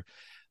mentioned here.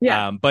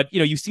 Yeah. But,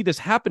 you see this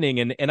happening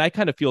and I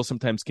kind of feel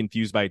sometimes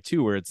confused by it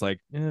too, where it's like,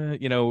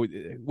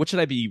 what should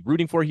I be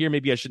rooting for here?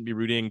 Maybe I shouldn't be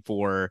rooting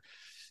for,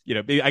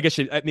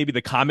 maybe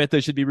the comet I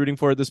should be rooting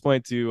for at this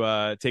point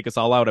to take us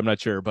all out. I'm not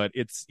sure, but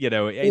it's,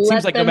 it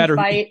seems like no matter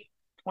fight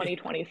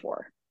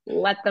 2024,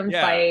 let them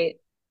fight.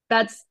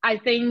 That's, I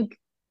think,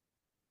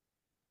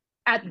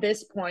 at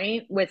this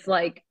point with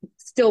like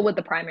still with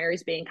the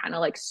primaries being kind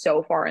of like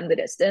so far in the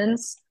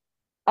distance,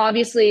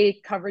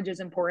 obviously coverage is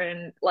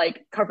important.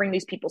 Like covering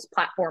these people's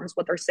platforms,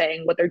 what they're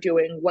saying, what they're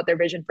doing, what their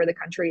vision for the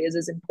country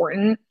is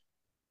important.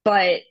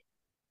 But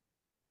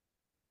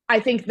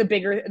I think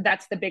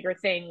that's the bigger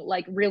thing,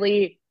 like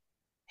really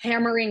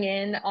hammering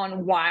in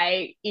on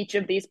why each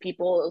of these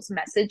people's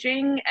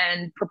messaging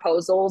and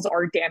proposals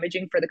are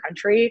damaging for the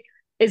country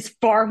is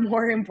far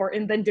more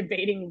important than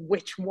debating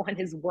which one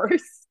is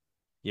worse.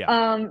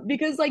 Yeah.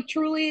 Because like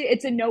truly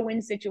it's a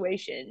no-win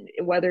situation,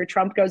 whether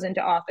Trump goes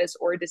into office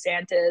or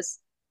DeSantis.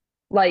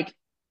 Like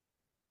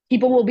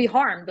people will be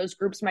harmed. Those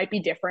groups might be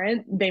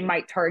different. They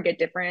might target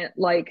different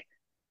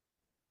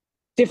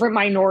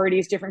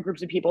minorities, different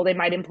groups of people. They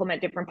might implement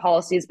different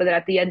policies, but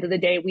at the end of the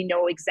day, we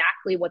know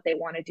exactly what they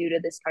want to do to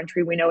this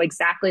country. We know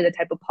exactly the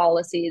type of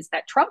policies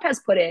that Trump has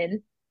put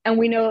in, and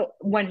we know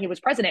when he was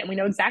president, and we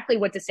know exactly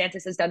what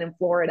DeSantis has done in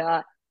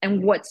Florida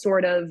and what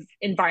sort of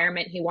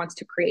environment he wants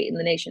to create in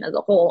the nation as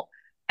a whole.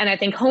 And I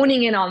think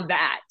honing in on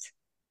that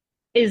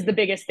is the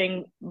biggest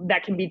thing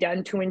that can be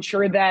done to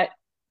ensure that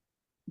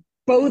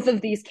both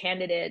of these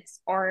candidates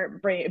are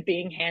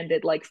being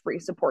handed like free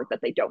support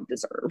that they don't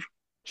deserve.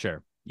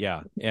 Sure.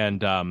 Yeah.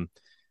 And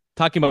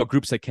talking about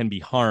groups that can be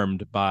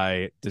harmed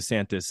by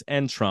DeSantis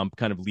and Trump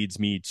kind of leads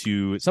me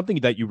to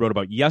something that you wrote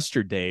about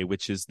yesterday,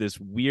 which is this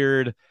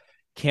weird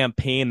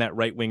campaign that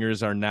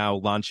right-wingers are now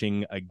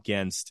launching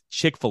against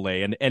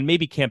Chick-fil-A. And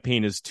maybe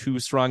campaign is too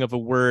strong of a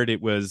word.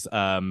 It was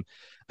a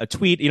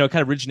tweet, kind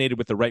of originated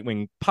with the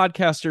right-wing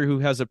podcaster who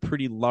has a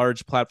pretty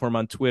large platform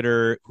on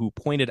Twitter, who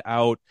pointed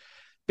out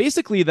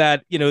basically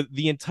that,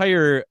 the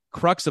entire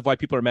crux of why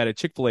people are mad at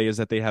Chick-fil-A is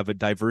that they have a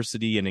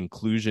diversity and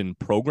inclusion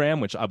program,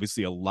 which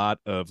obviously a lot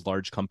of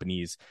large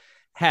companies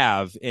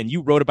have. And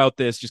you wrote about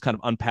this, just kind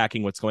of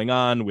unpacking what's going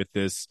on with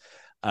this,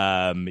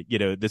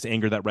 this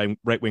anger that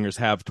right wingers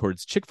have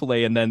towards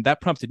Chick-fil-A. And then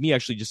that prompted me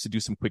actually just to do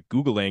some quick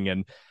Googling.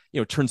 And,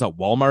 it turns out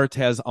Walmart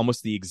has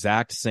almost the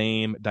exact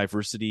same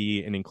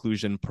diversity and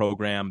inclusion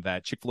program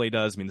that Chick-fil-A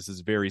does. I mean, this is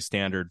very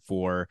standard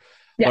for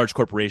large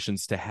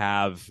corporations to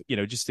have,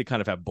 just to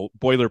kind of have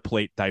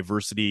boilerplate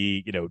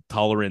diversity,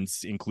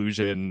 tolerance,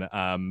 inclusion,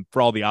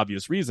 for all the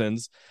obvious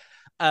reasons.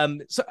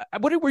 So I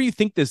wonder where you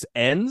think this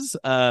ends.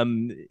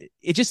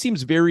 It just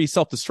seems very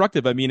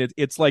self-destructive. I mean,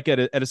 it's like at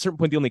a certain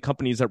point, the only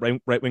companies that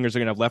right wingers are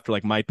going to have left are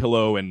like My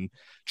Pillow and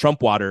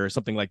Trump Water or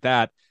something like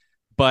that.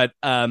 But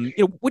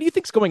what do you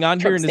think's going on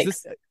here? And is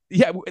this,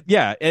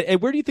 yeah. And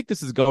where do you think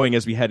this is going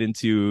as we head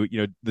into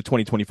the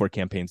 2024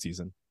 campaign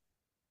season?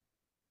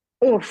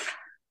 Oof.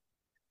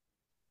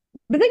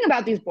 The thing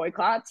about these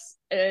boycotts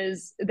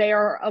is they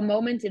are a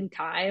moment in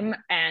time,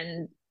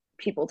 and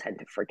people tend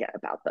to forget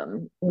about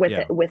them with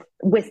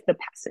the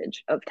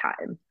passage of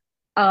time.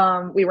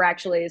 We were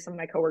actually, some of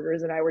my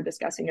coworkers and I were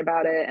discussing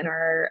about it, and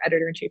our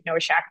editor-in-chief Noah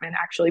Shackman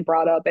actually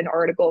brought up an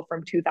article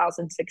from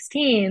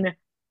 2016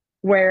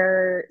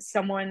 where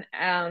someone,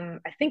 I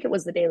think it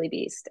was the Daily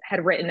Beast,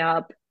 had written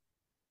up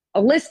a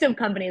list of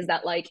companies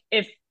that, like,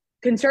 if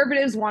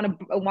conservatives want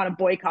to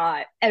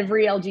boycott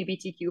every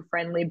LGBTQ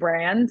friendly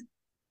brand,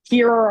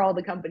 here are all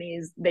the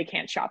companies they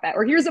can't shop at,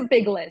 or here's a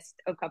big list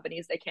of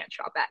companies they can't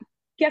shop at.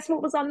 Guess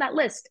what was on that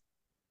list?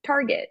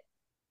 Target,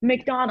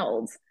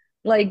 McDonald's.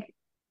 Like,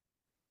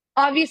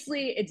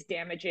 obviously it's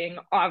damaging.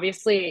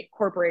 Obviously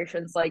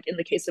corporations, like in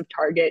the case of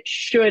Target,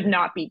 should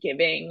not be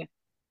giving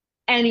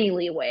any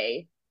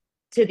leeway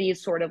to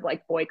these sort of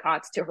like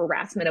boycotts, to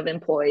harassment of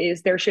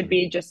employees. There should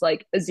be just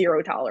like a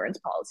zero tolerance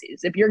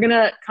policies. If you're going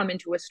to come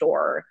into a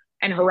store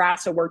and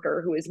harass a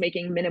worker who is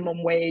making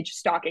minimum wage,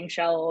 stocking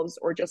shelves,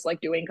 or just like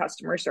doing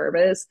customer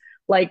service,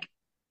 like,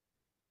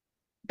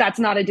 that's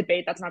not a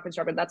debate. That's not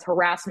constructive. That's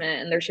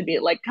harassment. And there should be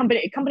like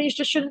companies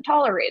just shouldn't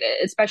tolerate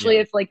it, especially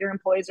if like their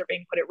employees are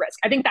being put at risk.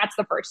 I think that's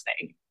the first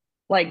thing.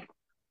 Like,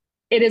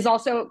 it is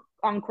also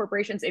on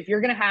corporations. If you're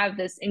going to have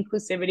this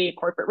inclusivity,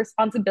 corporate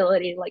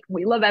responsibility, like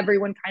we love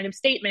everyone kind of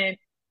statement,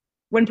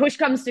 when push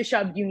comes to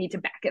shove, you need to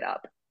back it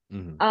up.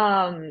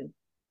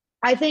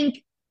 I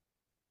think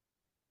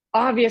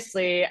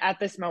obviously at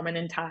this moment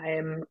in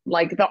time,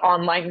 like the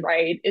online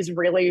right is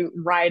really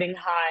riding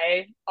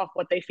high off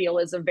what they feel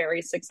is a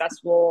very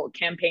successful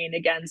campaign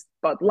against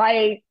Bud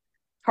Light,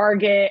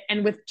 Target,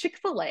 and with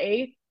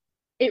Chick-fil-A,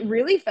 it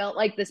really felt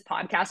like this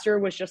podcaster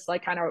was just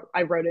like, kind of,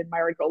 I wrote in my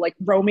article, like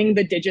roaming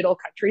the digital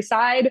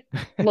countryside,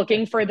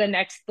 looking for the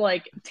next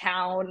like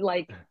town,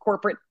 like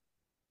corporate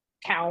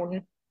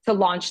town to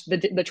launch the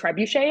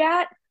trebuchet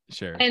at.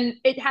 Sure. And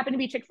it happened to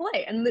be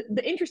Chick-fil-A. And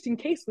the interesting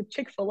case with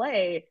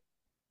Chick-fil-A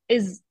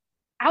is,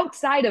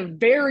 outside of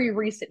very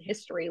recent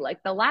history,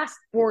 like the last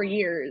 4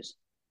 years,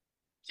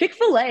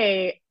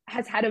 Chick-fil-A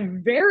has had a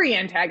very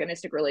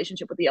antagonistic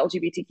relationship with the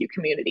LGBTQ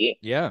community.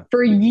 Yeah.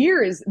 For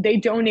years, they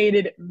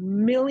donated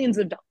millions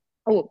of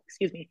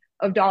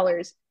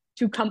dollars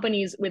to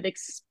companies with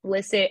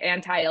explicit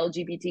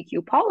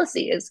anti-LGBTQ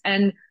policies.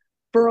 And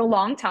for a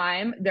long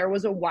time, there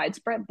was a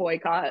widespread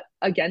boycott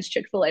against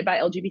Chick-fil-A by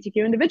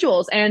LGBTQ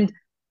individuals. And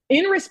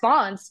in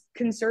response,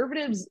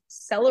 conservatives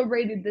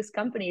celebrated this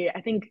company.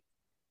 I think,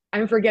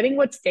 I'm forgetting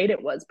what state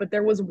it was, but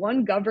there was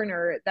one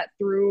governor that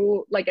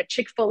threw like a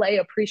Chick-fil-A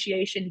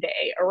appreciation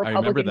day, a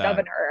Republican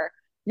governor.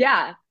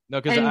 Yeah. No,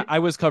 because I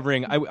was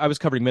covering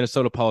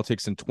Minnesota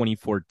politics in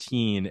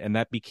 2014, and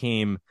that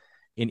became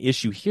an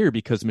issue here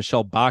because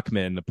Michelle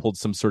Bachmann pulled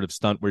some sort of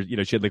stunt where,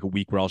 she had like a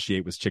week where all she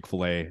ate was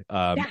Chick-fil-A,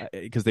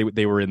 because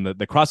they were in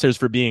the crosshairs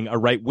for being a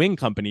right-wing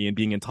company and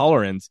being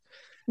intolerant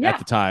at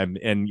the time.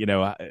 And,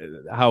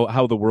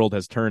 how the world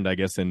has turned, I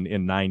guess,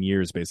 in 9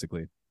 years,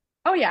 basically.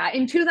 Oh, yeah.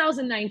 In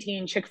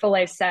 2019,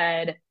 Chick-fil-A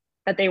said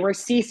that they were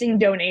ceasing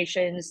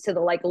donations to the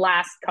like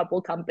last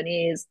couple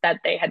companies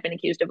that they had been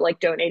accused of like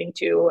donating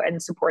to and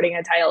supporting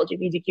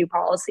anti-LGBTQ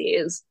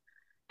policies.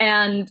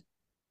 And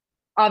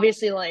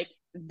obviously, like,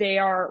 they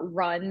are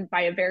run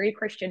by a very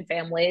Christian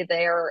family.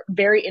 They are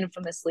very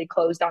infamously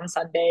closed on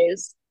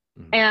Sundays.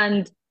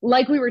 And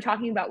like we were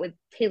talking about with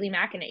Kayleigh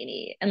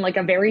McEnany, and like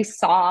a very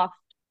soft,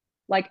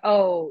 like,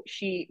 oh,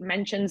 she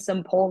mentioned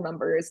some poll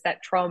numbers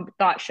that Trump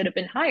thought should have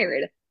been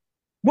hired.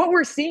 What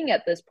we're seeing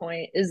at this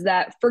point is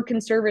that for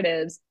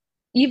conservatives,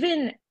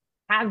 even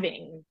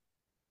having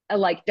a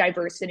like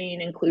diversity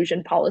and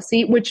inclusion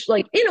policy, which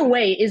like in a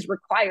way is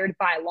required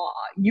by law,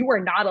 you are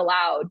not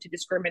allowed to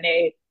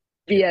discriminate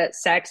via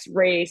sex,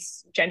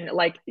 race, gender,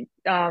 like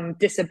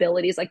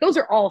disabilities. Like, those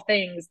are all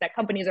things that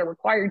companies are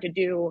required to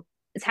do,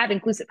 is have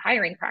inclusive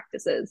hiring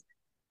practices.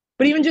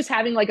 But even just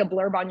having like a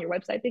blurb on your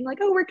website being like,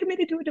 oh, we're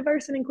committed to a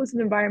diverse and inclusive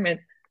environment,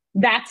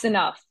 that's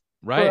enough.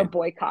 For a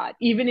boycott,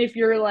 even if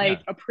you're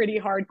like a pretty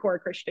hardcore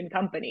Christian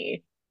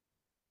company.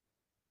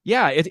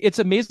 Yeah, it's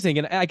amazing.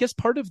 And I guess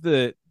part of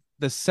the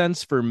the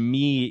sense for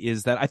me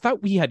is that I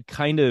thought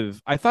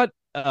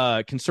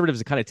conservatives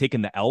had kind of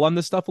taken the L on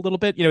this stuff a little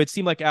bit. It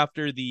seemed like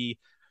after the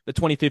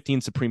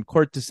 2015 Supreme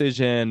Court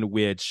decision,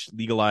 which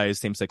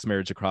legalized same-sex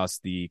marriage across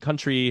the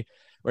country,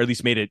 or at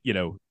least made it,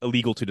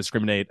 illegal to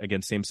discriminate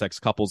against same-sex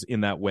couples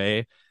in that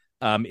way.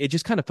 It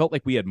just kind of felt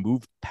like we had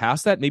moved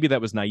past that. Maybe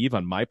that was naive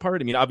on my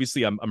part. I mean,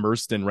 obviously I'm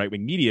immersed in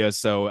right-wing media,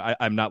 so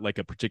I'm not like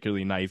a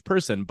particularly naive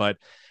person, but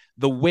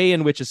the way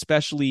in which,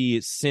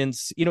 especially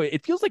since,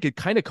 it feels like it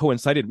kind of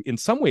coincided in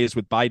some ways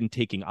with Biden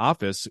taking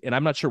office, and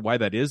I'm not sure why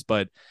that is,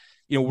 but,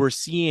 we're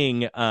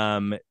seeing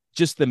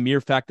just the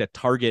mere fact that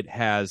Target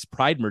has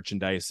Pride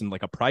merchandise and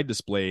like a Pride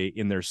display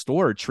in their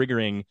store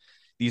triggering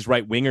these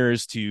right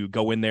wingers to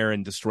go in there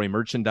and destroy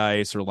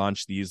merchandise or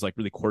launch these like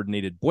really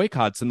coordinated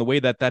boycotts. And the way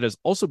that has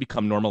also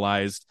become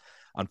normalized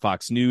on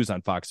Fox News,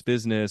 on Fox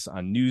Business,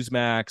 on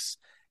Newsmax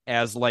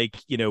as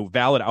like,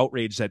 valid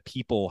outrage that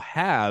people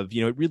have,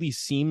 it really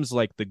seems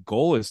like the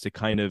goal is to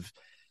kind of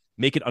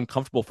make it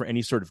uncomfortable for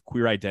any sort of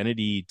queer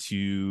identity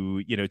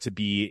to, to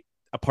be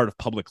a part of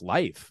public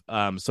life.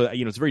 So,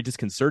 it's very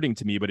disconcerting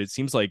to me, but it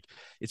seems like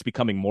it's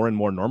becoming more and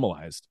more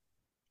normalized.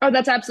 Oh,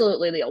 that's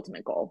absolutely the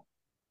ultimate goal.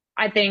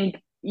 I think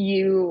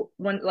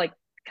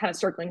kind of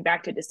circling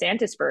back to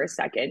DeSantis for a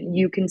second,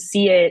 you can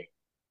see it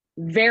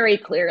very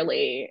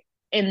clearly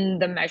in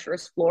the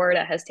measures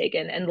Florida has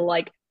taken and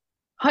like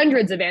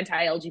hundreds of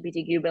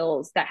anti-LGBTQ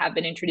bills that have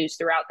been introduced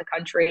throughout the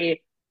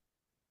country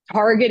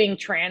targeting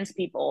trans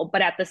people.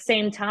 But at the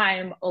same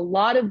time, a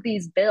lot of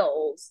these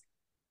bills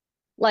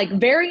like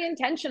very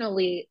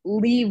intentionally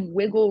leave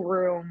wiggle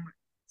room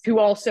to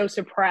also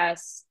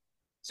suppress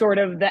sort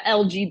of the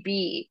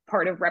LGB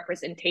part of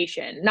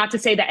representation. Not to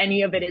say that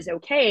any of it is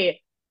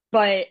okay,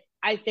 but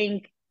I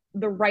think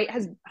the right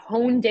has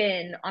honed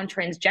in on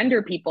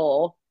transgender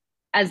people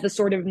as the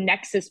sort of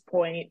nexus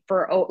point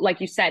for,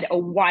 like you said, a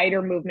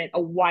wider movement,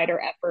 a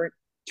wider effort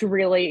to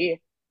really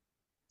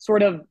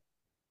sort of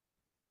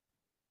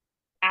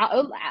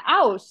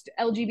oust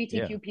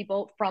LGBTQ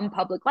people from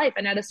public life.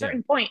 And at a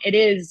certain point, it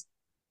is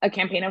a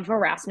campaign of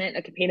harassment,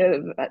 a campaign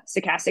of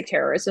stochastic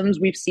terrorism.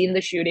 We've seen the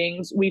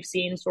shootings. We've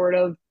seen sort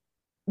of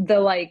the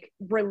like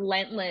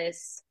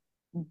relentless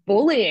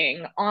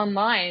bullying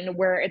online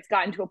where it's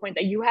gotten to a point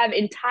that you have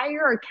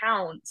entire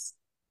accounts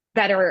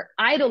that are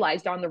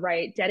idolized on the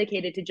right,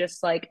 dedicated to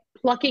just like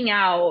plucking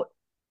out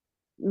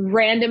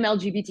random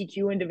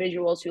LGBTQ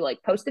individuals who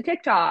like post a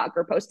TikTok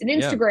or post an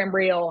Instagram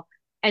reel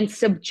and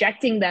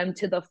subjecting them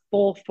to the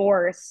full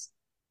force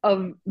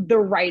of the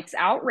right's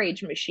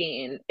outrage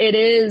machine. It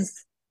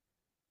is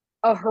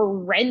a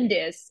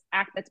horrendous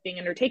act that's being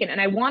undertaken. And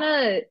I want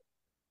to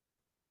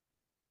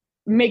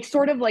make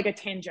sort of like a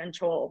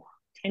tangential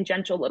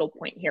little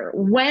point here.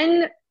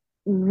 When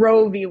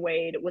Roe v.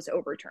 Wade was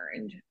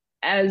overturned,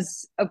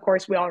 as of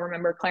course we all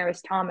remember,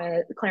 Clarence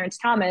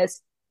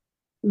Thomas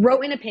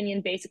wrote an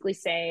opinion basically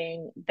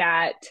saying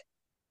that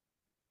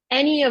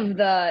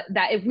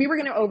if we were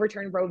going to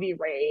overturn Roe v.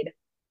 Wade,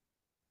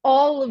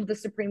 all of the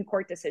Supreme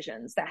Court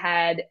decisions that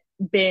had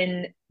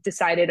been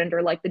decided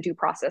under like the due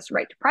process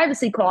right to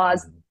privacy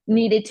clause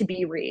needed to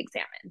be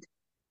re-examined.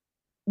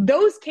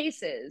 Those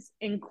cases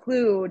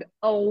include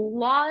a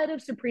lot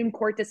of Supreme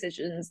Court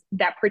decisions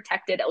that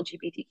protected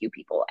LGBTQ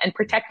people and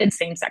protected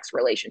same-sex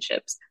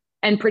relationships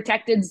and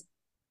protected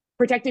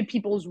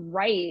people's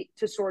right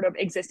to sort of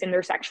exist in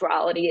their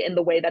sexuality in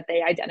the way that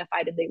they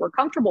identified and they were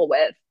comfortable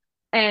with.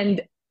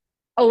 And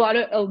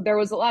there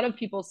was a lot of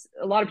people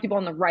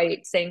on the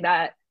right saying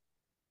that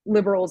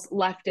liberals,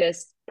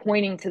 leftists,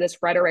 pointing to this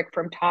rhetoric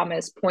from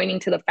Thomas, pointing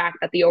to the fact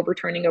that the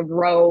overturning of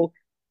Roe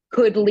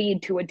could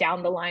lead to a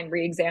down the line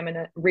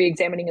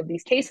re-examining of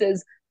these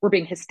cases, were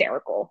being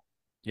hysterical.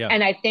 Yeah.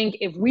 And I think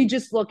if we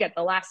just look at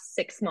the last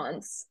 6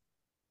 months,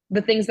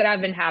 the things that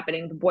have been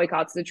happening, the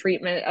boycotts, the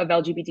treatment of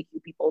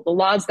LGBTQ people, the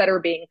laws that are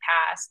being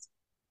passed,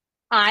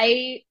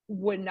 I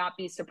would not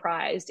be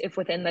surprised if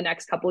within the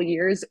next couple of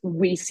years,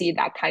 we see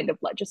that kind of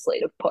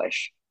legislative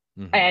push.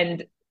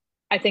 And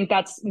I think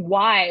that's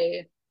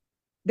why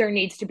there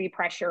needs to be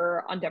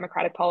pressure on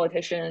Democratic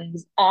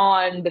politicians,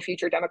 on the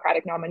future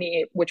Democratic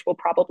nominee, which will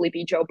probably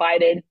be Joe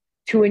Biden,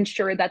 to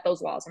ensure that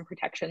those laws and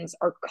protections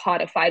are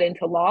codified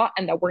into law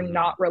and that we're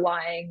not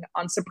relying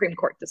on Supreme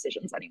Court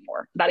decisions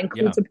anymore. That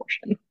includes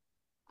abortion.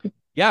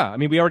 Yeah, I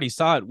mean, we already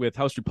saw it with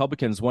House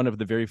Republicans. One of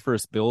the very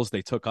first bills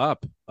they took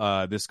up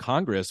this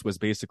Congress was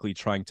basically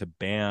trying to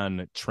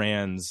ban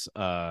trans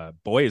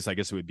boys, I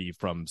guess it would be,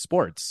 from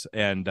sports.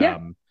 And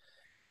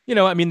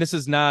I mean, this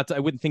is not, I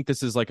wouldn't think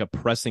this is like a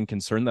pressing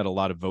concern that a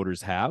lot of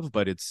voters have,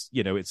 but it's,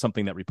 it's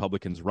something that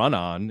Republicans run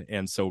on.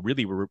 And so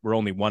really we're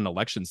only one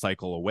election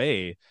cycle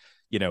away.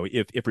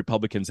 If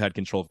Republicans had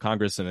control of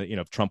Congress and,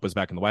 if Trump was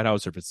back in the White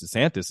House, or if it's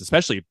DeSantis,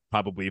 especially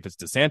probably if it's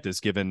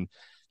DeSantis, given,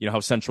 how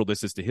central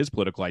this is to his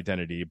political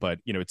identity. But,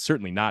 it's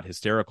certainly not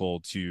hysterical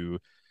to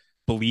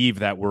believe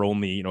that we're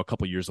only, a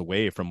couple years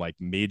away from like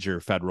major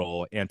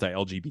federal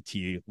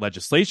anti-LGBT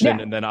legislation.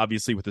 And then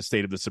obviously with the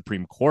state of the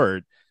Supreme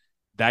Court,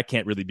 that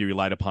can't really be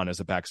relied upon as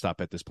a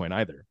backstop at this point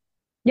either.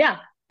 Yeah.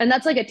 And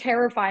that's like a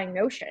terrifying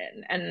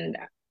notion. And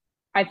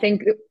I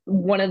think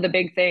one of the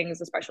big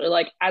things, especially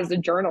like as a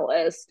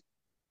journalist,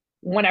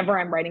 whenever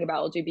I'm writing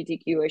about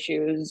LGBTQ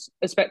issues,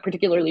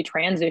 particularly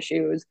trans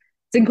issues,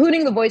 it's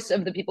including the voice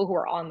of the people who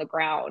are on the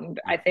ground.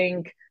 I Yeah.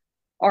 think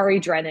Ari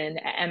Drennan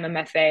at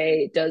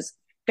MMFA does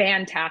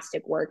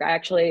fantastic work. I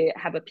actually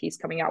have a piece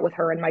coming out with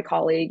her and my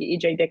colleague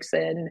EJ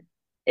Dixon,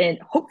 and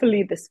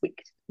hopefully this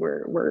week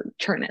we're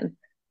churning.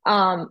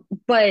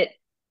 But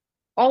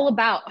all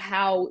about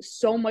how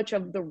so much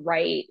of the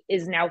right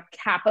is now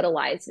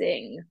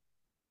capitalizing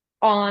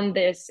on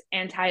this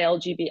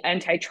anti-LGBT,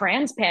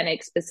 anti-trans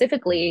panic Mhm.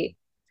 specifically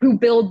to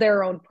build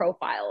their own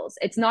profiles.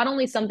 It's not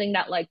only something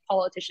that like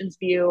politicians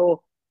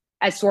view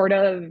as sort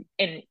of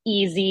an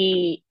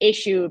easy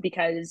issue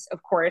because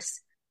of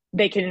course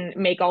they can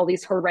make all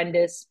these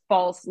horrendous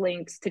false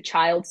links to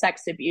child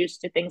sex abuse,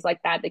 to things like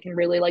that. They can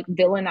really like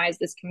villainize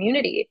this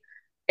community.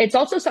 It's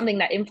also something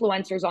that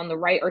influencers on the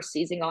right are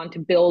seizing on to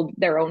build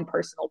their own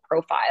personal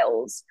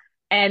profiles.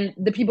 And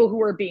the people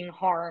who are being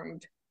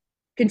harmed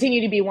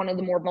continue to be one of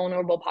the more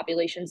vulnerable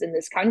populations in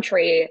this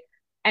country.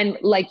 And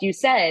like you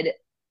said,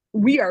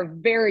 we are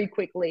very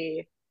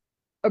quickly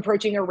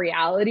approaching a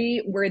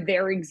reality where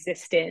their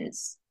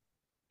existence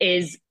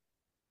is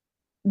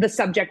the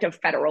subject of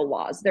federal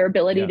laws, their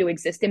ability Yeah. to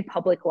exist in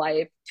public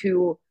life,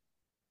 to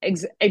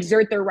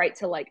exert their right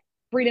to like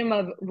freedom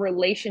of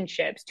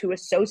relationships, to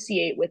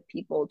associate with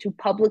people, to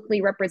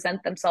publicly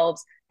represent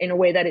themselves in a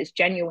way that is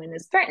genuine,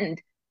 is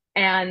threatened.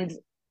 And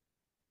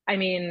I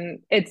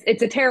mean,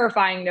 it's a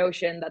terrifying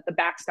notion that the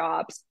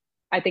backstops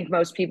I think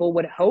most people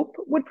would hope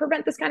would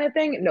prevent this kind of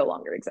thing no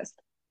longer exist.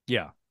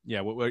 Yeah.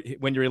 Yeah.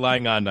 When you're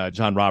relying on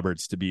John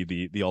Roberts to be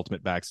the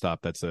ultimate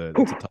backstop, that's a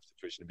tough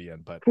situation to be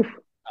in. But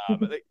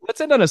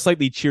let's end on a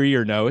slightly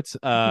cheerier note.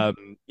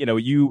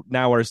 You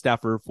now are a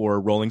staffer for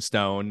Rolling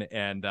Stone,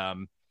 and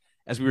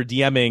as we were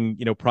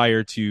DMing,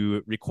 prior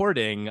to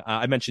recording,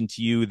 I mentioned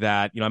to you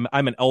that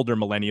I'm an elder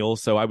millennial,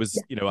 so I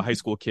was a high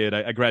school kid.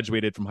 I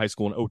graduated from high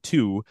school in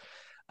 '02.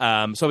 So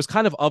I was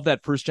kind of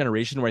that first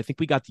generation where I think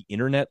we got the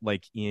internet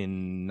like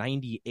in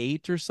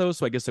 98 or so.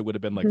 So I guess it would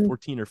have been like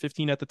 14 or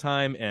 15 at the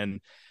time. And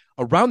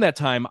around that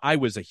time, I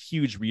was a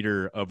huge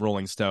reader of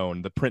Rolling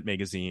Stone, the print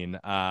magazine.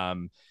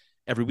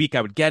 Every week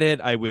I would get it.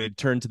 I would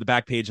turn to the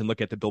back page and look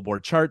at the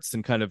Billboard charts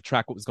and kind of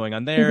track what was going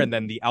on there. And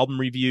then the album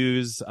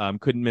reviews,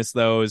 couldn't miss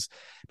those.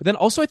 But then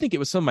also I think it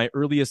was some of my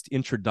earliest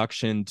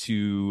introduction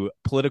to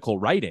political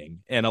writing.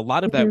 And a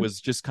lot of that was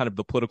just kind of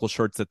the political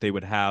shorts that they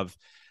would have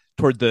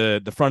toward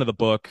the front of the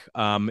book,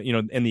 and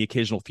the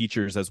occasional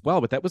features as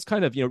well. But that was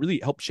kind of, really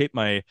helped shape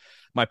my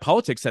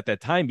politics at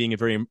that time, being a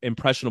very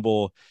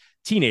impressionable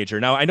teenager.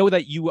 Now, I know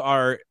that you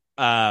are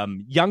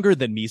younger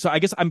than me, so I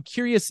guess I'm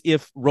curious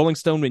if Rolling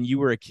Stone, when you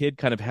were a kid,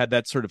 kind of had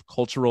that sort of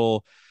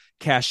cultural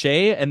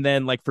cachet. And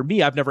then, like, for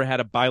me, I've never had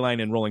a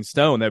byline in Rolling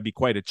Stone. That would be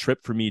quite a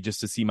trip for me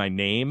just to see my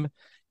name,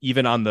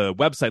 even on the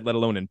website, let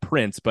alone in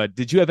print. But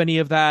did you have any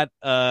of that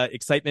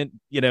excitement,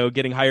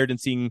 getting hired and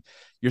seeing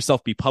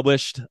yourself be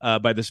published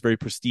by this very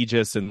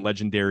prestigious and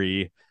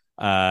legendary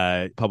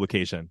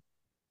publication?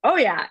 Oh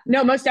yeah,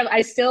 no, most of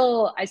I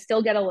still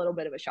get a little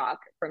bit of a shock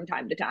from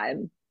time to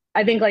time.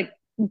 I think like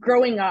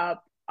growing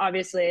up,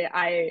 obviously,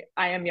 I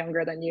am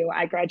younger than you.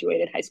 I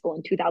graduated high school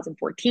in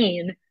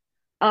 2014.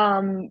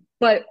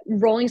 But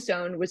Rolling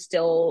Stone was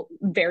still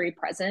very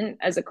present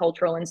as a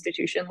cultural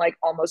institution, like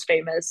Almost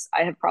Famous.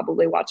 I have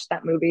probably watched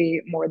that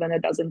movie more than a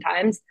dozen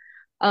times.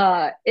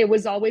 It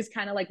was always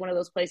kind of like one of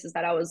those places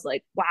that I was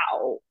like,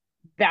 wow,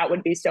 that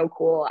would be so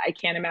cool. I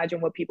can't imagine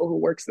what people who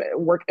work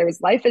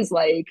there's life is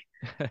like.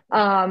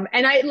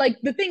 And I like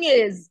the thing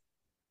is,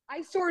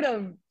 I sort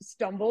of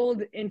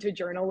stumbled into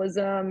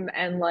journalism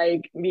and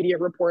like media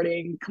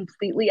reporting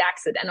completely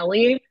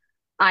accidentally.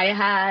 I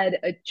had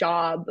a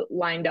job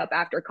lined up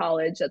after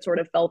college that sort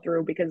of fell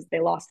through because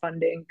they lost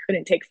funding,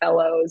 couldn't take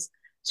fellows.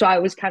 So I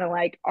was kind of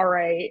like, all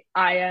right,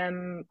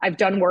 I've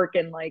done work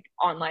in like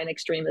online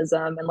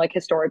extremism and like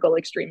historical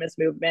extremist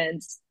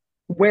movements.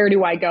 Where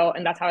do I go?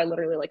 And that's how I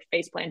literally like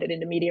face planted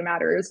into Media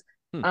Matters.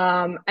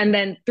 Hmm. And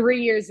then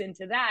 3 years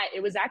into that,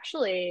 it was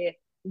actually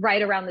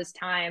right around this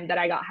time that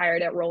I got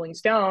hired at Rolling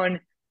Stone.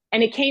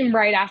 And it came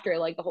right after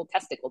like the whole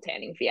testicle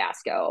tanning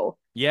fiasco.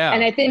 And Yeah,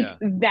 I think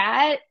yeah.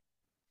 that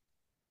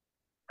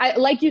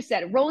like you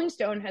said, Rolling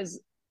Stone has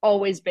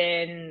always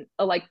been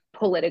a like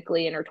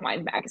politically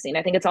intertwined magazine.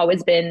 I think it's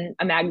always been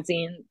a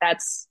magazine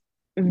that's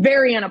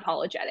very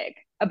unapologetic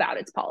about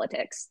its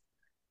politics.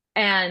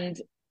 And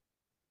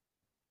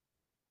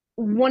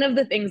one of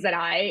the things that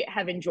I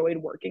have enjoyed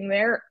working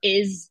there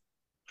is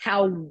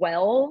how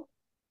well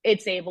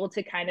it's able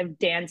to kind of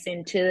dance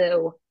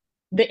into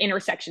the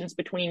intersections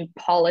between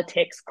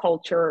politics,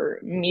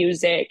 culture,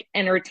 music,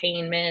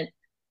 entertainment.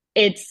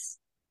 It's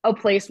a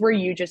place where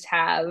you just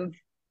have,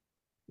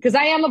 because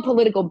I am a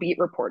political beat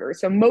reporter.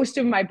 So most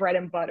of my bread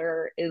and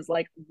butter is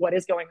like, what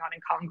is going on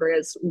in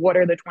Congress? What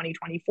are the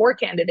 2024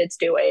 candidates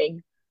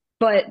doing?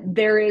 But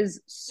there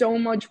is so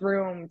much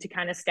room to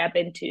kind of step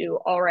into,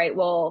 all right,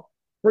 well,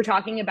 we're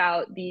talking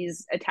about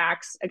these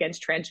attacks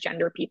against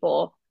transgender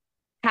people.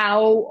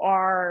 how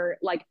are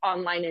like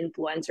online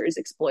influencers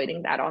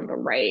exploiting that on the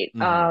right?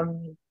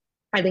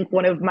 I think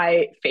one of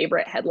my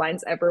favorite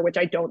headlines ever, which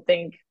I don't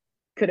think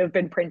could have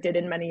been printed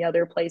in many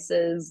other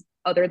places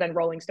other than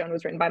Rolling Stone,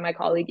 was written by my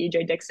colleague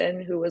EJ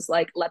Dixon, who was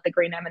like, "Let the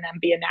green M&M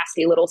be a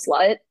nasty little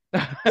slut."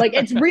 Like,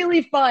 it's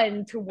really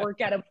fun to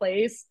work at a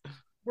place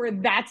where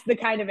that's the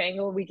kind of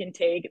angle we can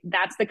take.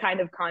 That's the kind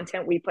of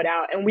content we put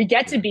out, and we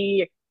get to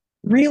be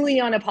really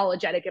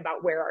unapologetic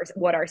about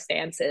what our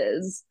stance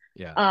is.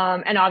 Yeah.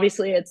 And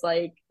obviously, it's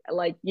like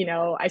you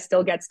know, I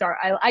still get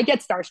I get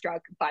starstruck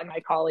by my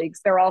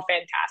colleagues. They're all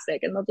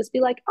fantastic, and they'll just be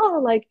like, "Oh,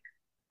 like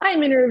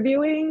I'm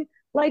interviewing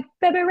like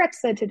Bebe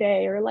Rexha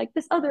today, or like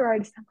this other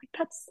artist." I'm like,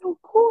 "That's so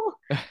cool."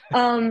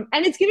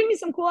 And it's giving me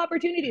some cool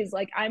opportunities.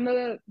 Like I'm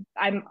a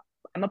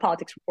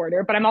politics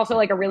reporter, but I'm also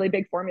like a really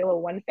big Formula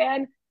One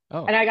fan.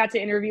 Oh. And I got to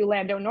interview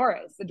Lando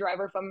Norris, the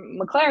driver from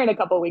McLaren, a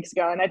couple of weeks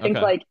ago. And I think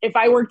Okay. like if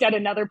I worked at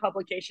another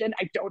publication,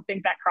 I don't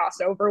think that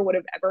crossover would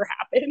have ever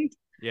happened.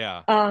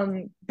 Yeah.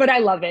 But I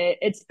love it.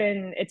 It's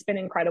been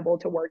incredible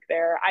to work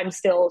there. I'm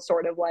still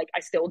sort of like, I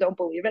still don't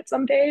believe it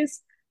some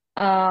days.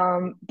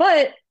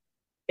 But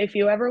if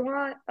you ever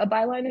want a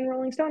byline in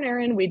Rolling Stone,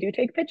 Aaron, we do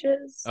take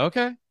pitches.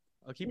 Okay.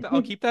 I'll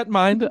keep that in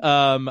mind.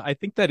 I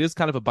think that is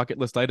kind of a bucket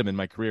list item in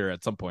my career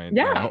at some point.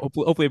 Yeah.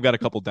 Hopefully I've got a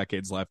couple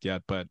decades left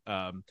yet, but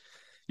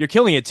you're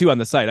killing it too on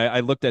the site. I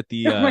looked at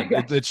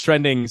the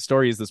trending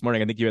stories this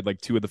morning. I think you had like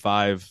 2 of the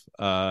 5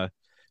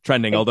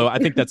 trending, although I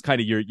think that's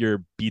kind of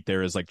your beat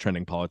there is like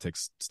trending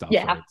politics stuff.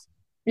 Yeah. Right?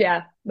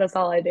 Yeah, that's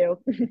all I do.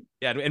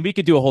 Yeah, and we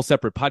could do a whole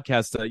separate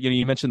podcast.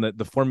 You mentioned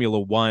the Formula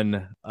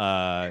One,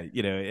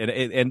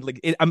 and like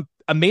I'm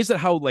amazed at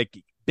how like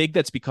big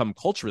that's become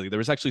culturally. There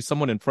was actually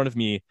someone in front of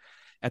me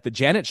at the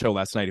Janet show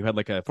last night who had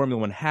like a Formula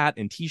One hat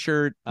and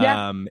T-shirt.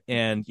 Yeah.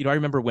 And I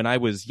remember when I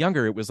was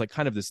younger, it was like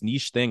kind of this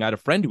niche thing. I had a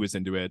friend who was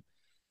into it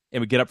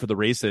and would get up for the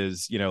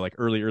races, like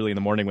early in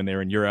the morning when they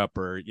were in Europe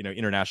or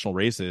international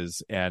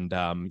races. And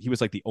he was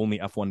like the only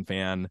F1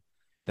 fan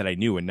that I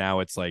knew, and now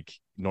it's like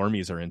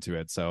normies are into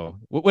it. So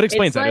what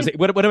explains that? Like,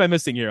 what am I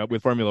missing here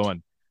with Formula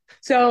One?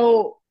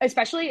 So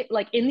especially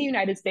like in the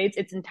United States,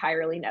 it's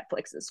entirely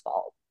Netflix's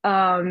fault.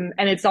 And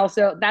it's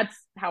also, that's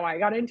how I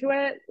got into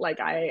it. Like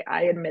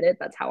I admit it,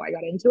 that's how I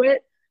got into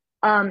it.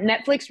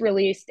 Netflix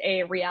released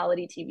a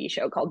reality TV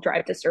show called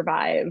Drive to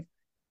Survive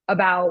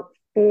about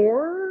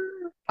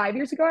 5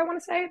 years ago, I want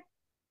to say.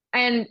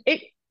 And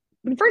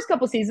the first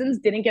couple seasons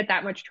didn't get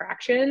that much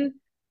traction.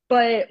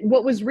 But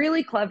what was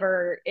really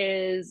clever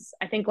is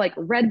I think like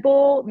Red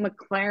Bull,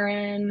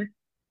 McLaren,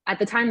 at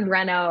the time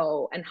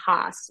Renault and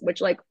Haas,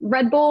 which like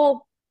Red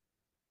Bull,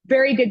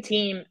 very good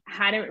team,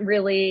 hadn't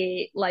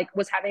really like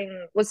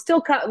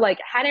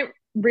hadn't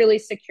really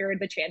secured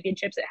the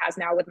championships it has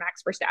now with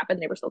Max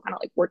Verstappen. They were still kind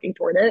of like working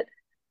toward it.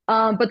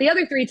 But the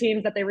other 3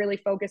 teams that they really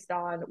focused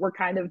on were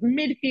kind of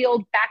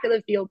midfield, back of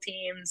the field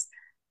teams.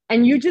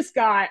 And you just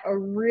got a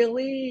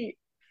really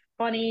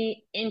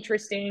funny,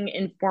 interesting,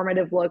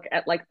 informative look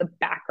at like the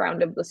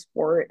background of the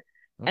sport.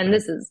 Okay. And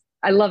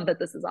I love that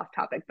this is off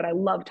topic, but I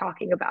love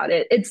talking about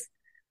it. It's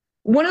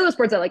one of those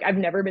sports that like I've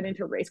never been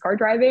into race car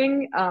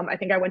driving. I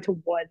think I went to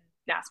one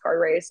NASCAR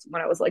race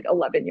when I was like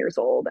 11 years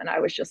old, and I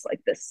was just like,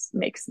 this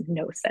makes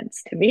no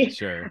sense to me.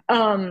 Sure.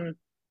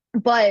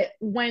 But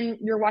when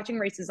you're watching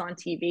races on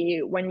TV,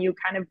 when you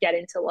kind of get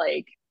into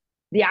like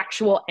the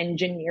actual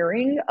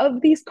engineering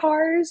of these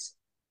cars,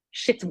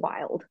 shit's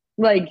wild.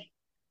 Like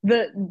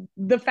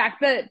the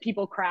fact that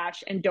people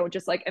crash and don't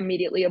just like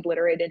immediately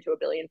obliterate into a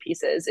billion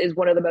pieces is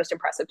one of the most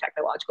impressive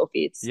technological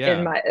feats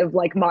of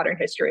like modern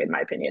history, in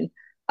my opinion.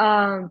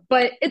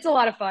 But it's a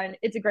lot of fun.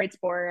 It's a great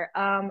sport.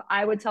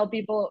 I would tell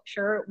people,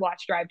 sure,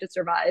 watch Drive to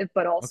Survive,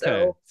 but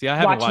also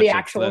watch the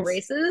actual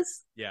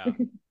races. Yeah.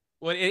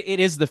 Well, it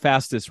is the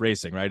fastest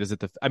racing, right? Is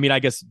it I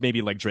guess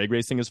maybe like drag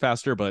racing is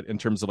faster, but in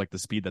terms of like the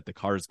speed that the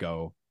cars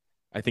go,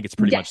 I think it's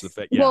pretty much the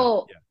fit. Yeah.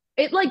 Well,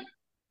 it like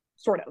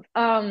sort of.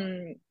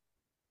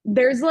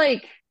 There's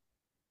like,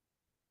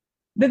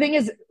 the thing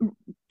is,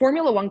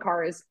 Formula One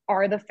cars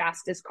are the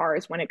fastest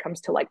cars when it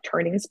comes to like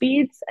turning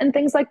speeds and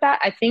things like that.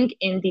 I think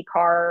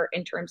IndyCar,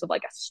 in terms of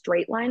like a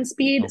straight line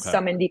speed,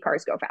 some Indy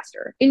cars go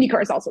faster.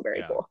 IndyCar is also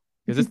very cool.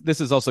 Because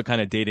this is also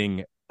kind of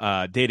dating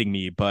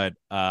me, but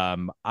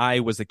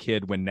I was a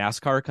kid when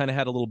NASCAR kind of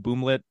had a little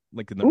boomlet,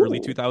 like in the early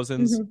 2000s.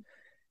 Mm-hmm.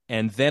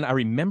 And then I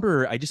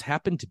remember I just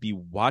happened to be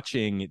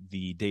watching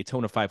the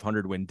Daytona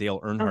 500 when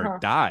Dale Earnhardt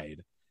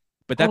died.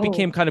 But that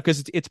became kind of,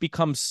 because it's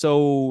become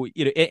so,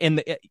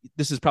 and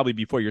this is probably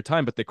before your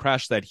time, but the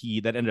crash that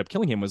ended up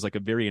killing him was like a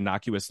very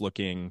innocuous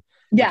looking,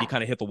 like he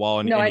kind of hit the wall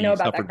and he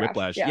suffered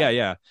whiplash.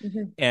 Yeah.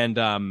 Mm-hmm.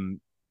 And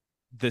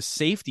the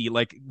safety,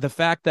 like the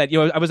fact that, there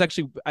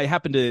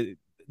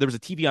was a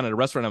TV on at a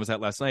restaurant I was at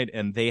last night,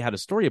 and they had a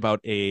story about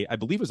I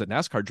believe it was a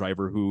NASCAR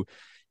driver who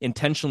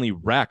intentionally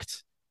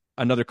wrecked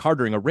another car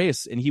during a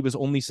race, and he was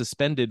only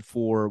suspended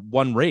for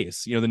one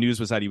race. The news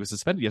was that he was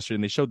suspended yesterday,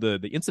 and they showed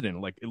the incident.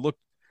 Like, it looked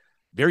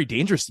very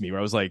dangerous to me, where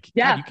I was like,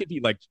 you could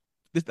be like,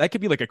 that could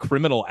be like a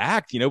criminal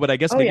act, but I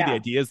guess the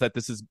idea is that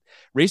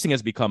racing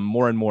has become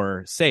more and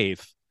more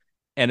safe.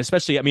 And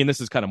especially, I mean, this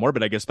is kind of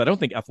morbid, I guess, but I don't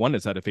think F1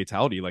 has had a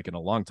fatality like in a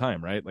long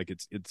time, right? Like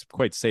it's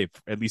quite safe,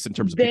 at least in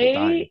terms of people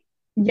dying.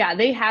 Yeah,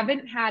 they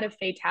haven't had a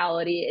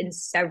fatality in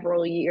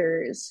several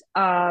years.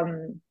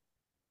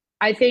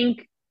 I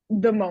think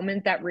the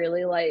moment that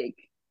really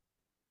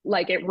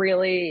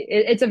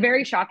it's a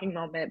very shocking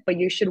moment, but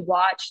you should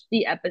watch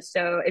the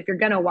episode. If you're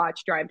going to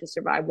watch Drive to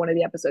Survive, one of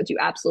the episodes you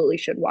absolutely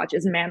should watch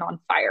is Man on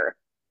Fire.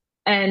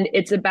 And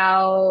it's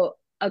about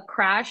a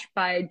crash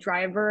by a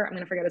driver. I'm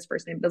going to forget his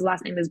first name, but his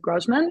last name is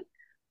Grossman.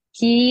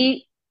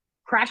 He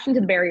crashed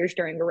into the barriers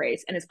during a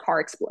race and his car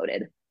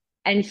exploded.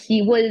 And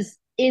he was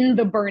in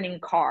the burning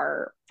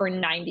car for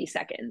 90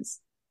 seconds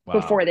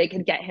before they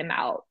could get him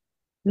out.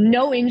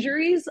 No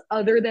injuries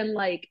other than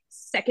like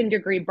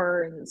second-degree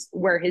burns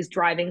where his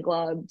driving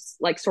gloves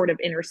like sort of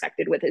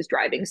intersected with his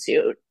driving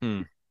suit.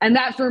 And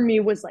that for me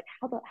was like,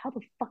 how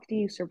the fuck do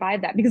you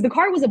survive that? Because the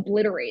car was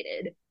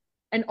obliterated.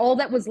 And all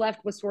that was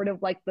left was sort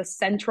of like the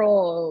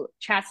central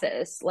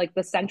chassis, like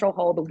the central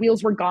hull. The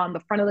wheels were gone.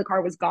 The front of the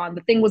car was gone.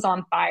 The thing was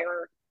on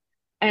fire.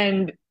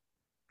 And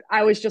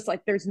I was just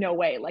like, there's no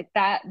way. Like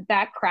that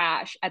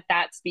crash at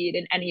that speed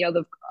in any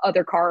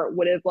other car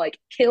would have like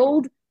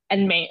killed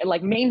and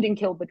maimed and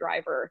killed the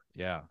driver.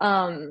 Yeah.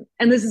 And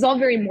this is all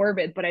very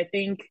morbid, but I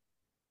think,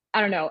 I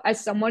don't know,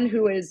 as someone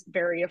who is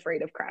very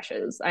afraid of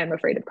crashes, I'm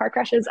afraid of car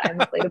crashes. I'm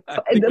afraid of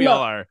we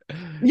all are.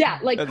 Yeah,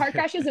 like car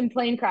crashes and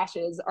plane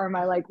crashes are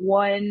my like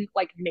one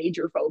like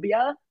major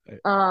phobia.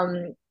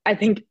 I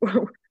think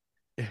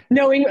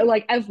knowing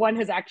like F1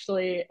 has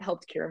actually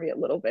helped cure me a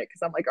little bit,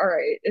 because I'm like, all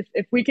right,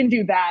 if we can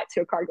do that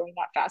to a car going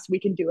that fast, we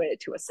can do it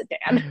to a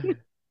sedan.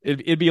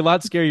 It'd be a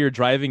lot scarier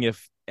driving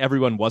if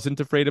everyone wasn't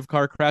afraid of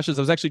car crashes.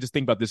 I was actually just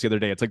thinking about this the other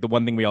day. It's like the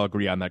one thing we all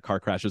agree on, that car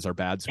crashes are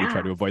bad, so we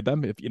try to avoid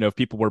them. If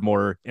people were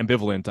more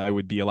ambivalent, I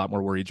would be a lot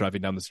more worried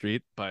driving down the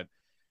street. But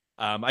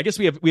I guess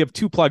we have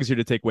two plugs here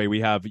to take away.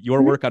 We have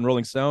your work on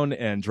Rolling Stone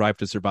and Drive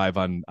to Survive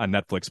on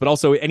Netflix. But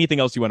also anything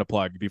else you want to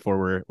plug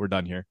before we're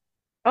done here?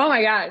 Oh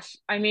my gosh.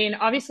 I mean,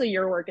 obviously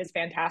your work is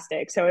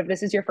fantastic. So if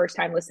this is your first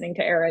time listening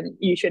to Aaron,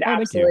 you should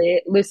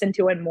absolutely listen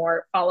to him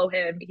more. Follow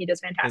him. He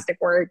does fantastic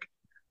work.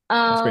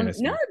 Nice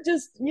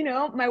just,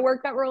 my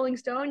work at Rolling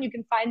Stone. You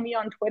can find me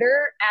on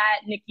Twitter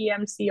at Nikki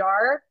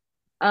MCR.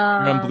 You're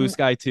on Blue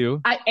Sky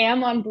too. I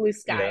am on Blue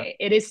Sky.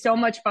 Yeah. It is so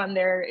much fun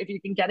there. If you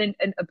can get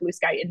a Blue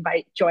Sky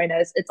invite, join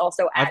us. It's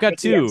also at I've got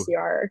Nikki two.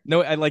 MCR.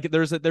 No, I like it.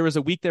 There was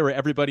a week there where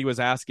everybody was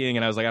asking,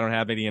 and I was like, I don't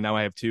have any, and now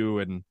I have two.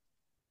 And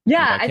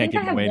yeah, I think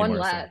I have one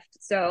left.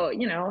 So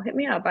hit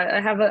me up. I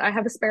have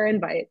a spare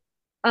invite.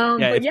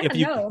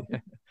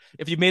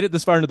 If you made it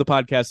this far into the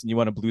podcast and you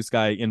want a Blue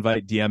Sky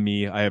invite, DM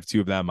me. I have two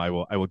of them. I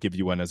will give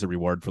you one as a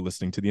reward for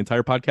listening to the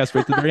entire podcast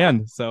right to the very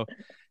end. So,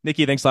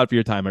 Nikki, thanks a lot for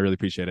your time. I really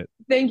appreciate it.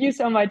 Thank you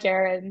so much,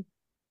 Aaron.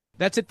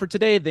 That's it for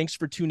today. Thanks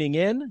for tuning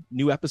in.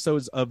 New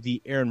episodes of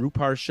the Aaron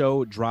Rupar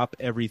Show drop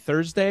every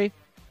Thursday.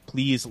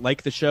 Please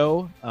like the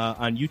show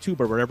on YouTube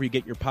or wherever you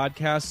get your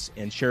podcasts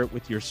and share it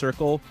with your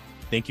circle.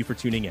 Thank you for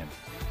tuning in.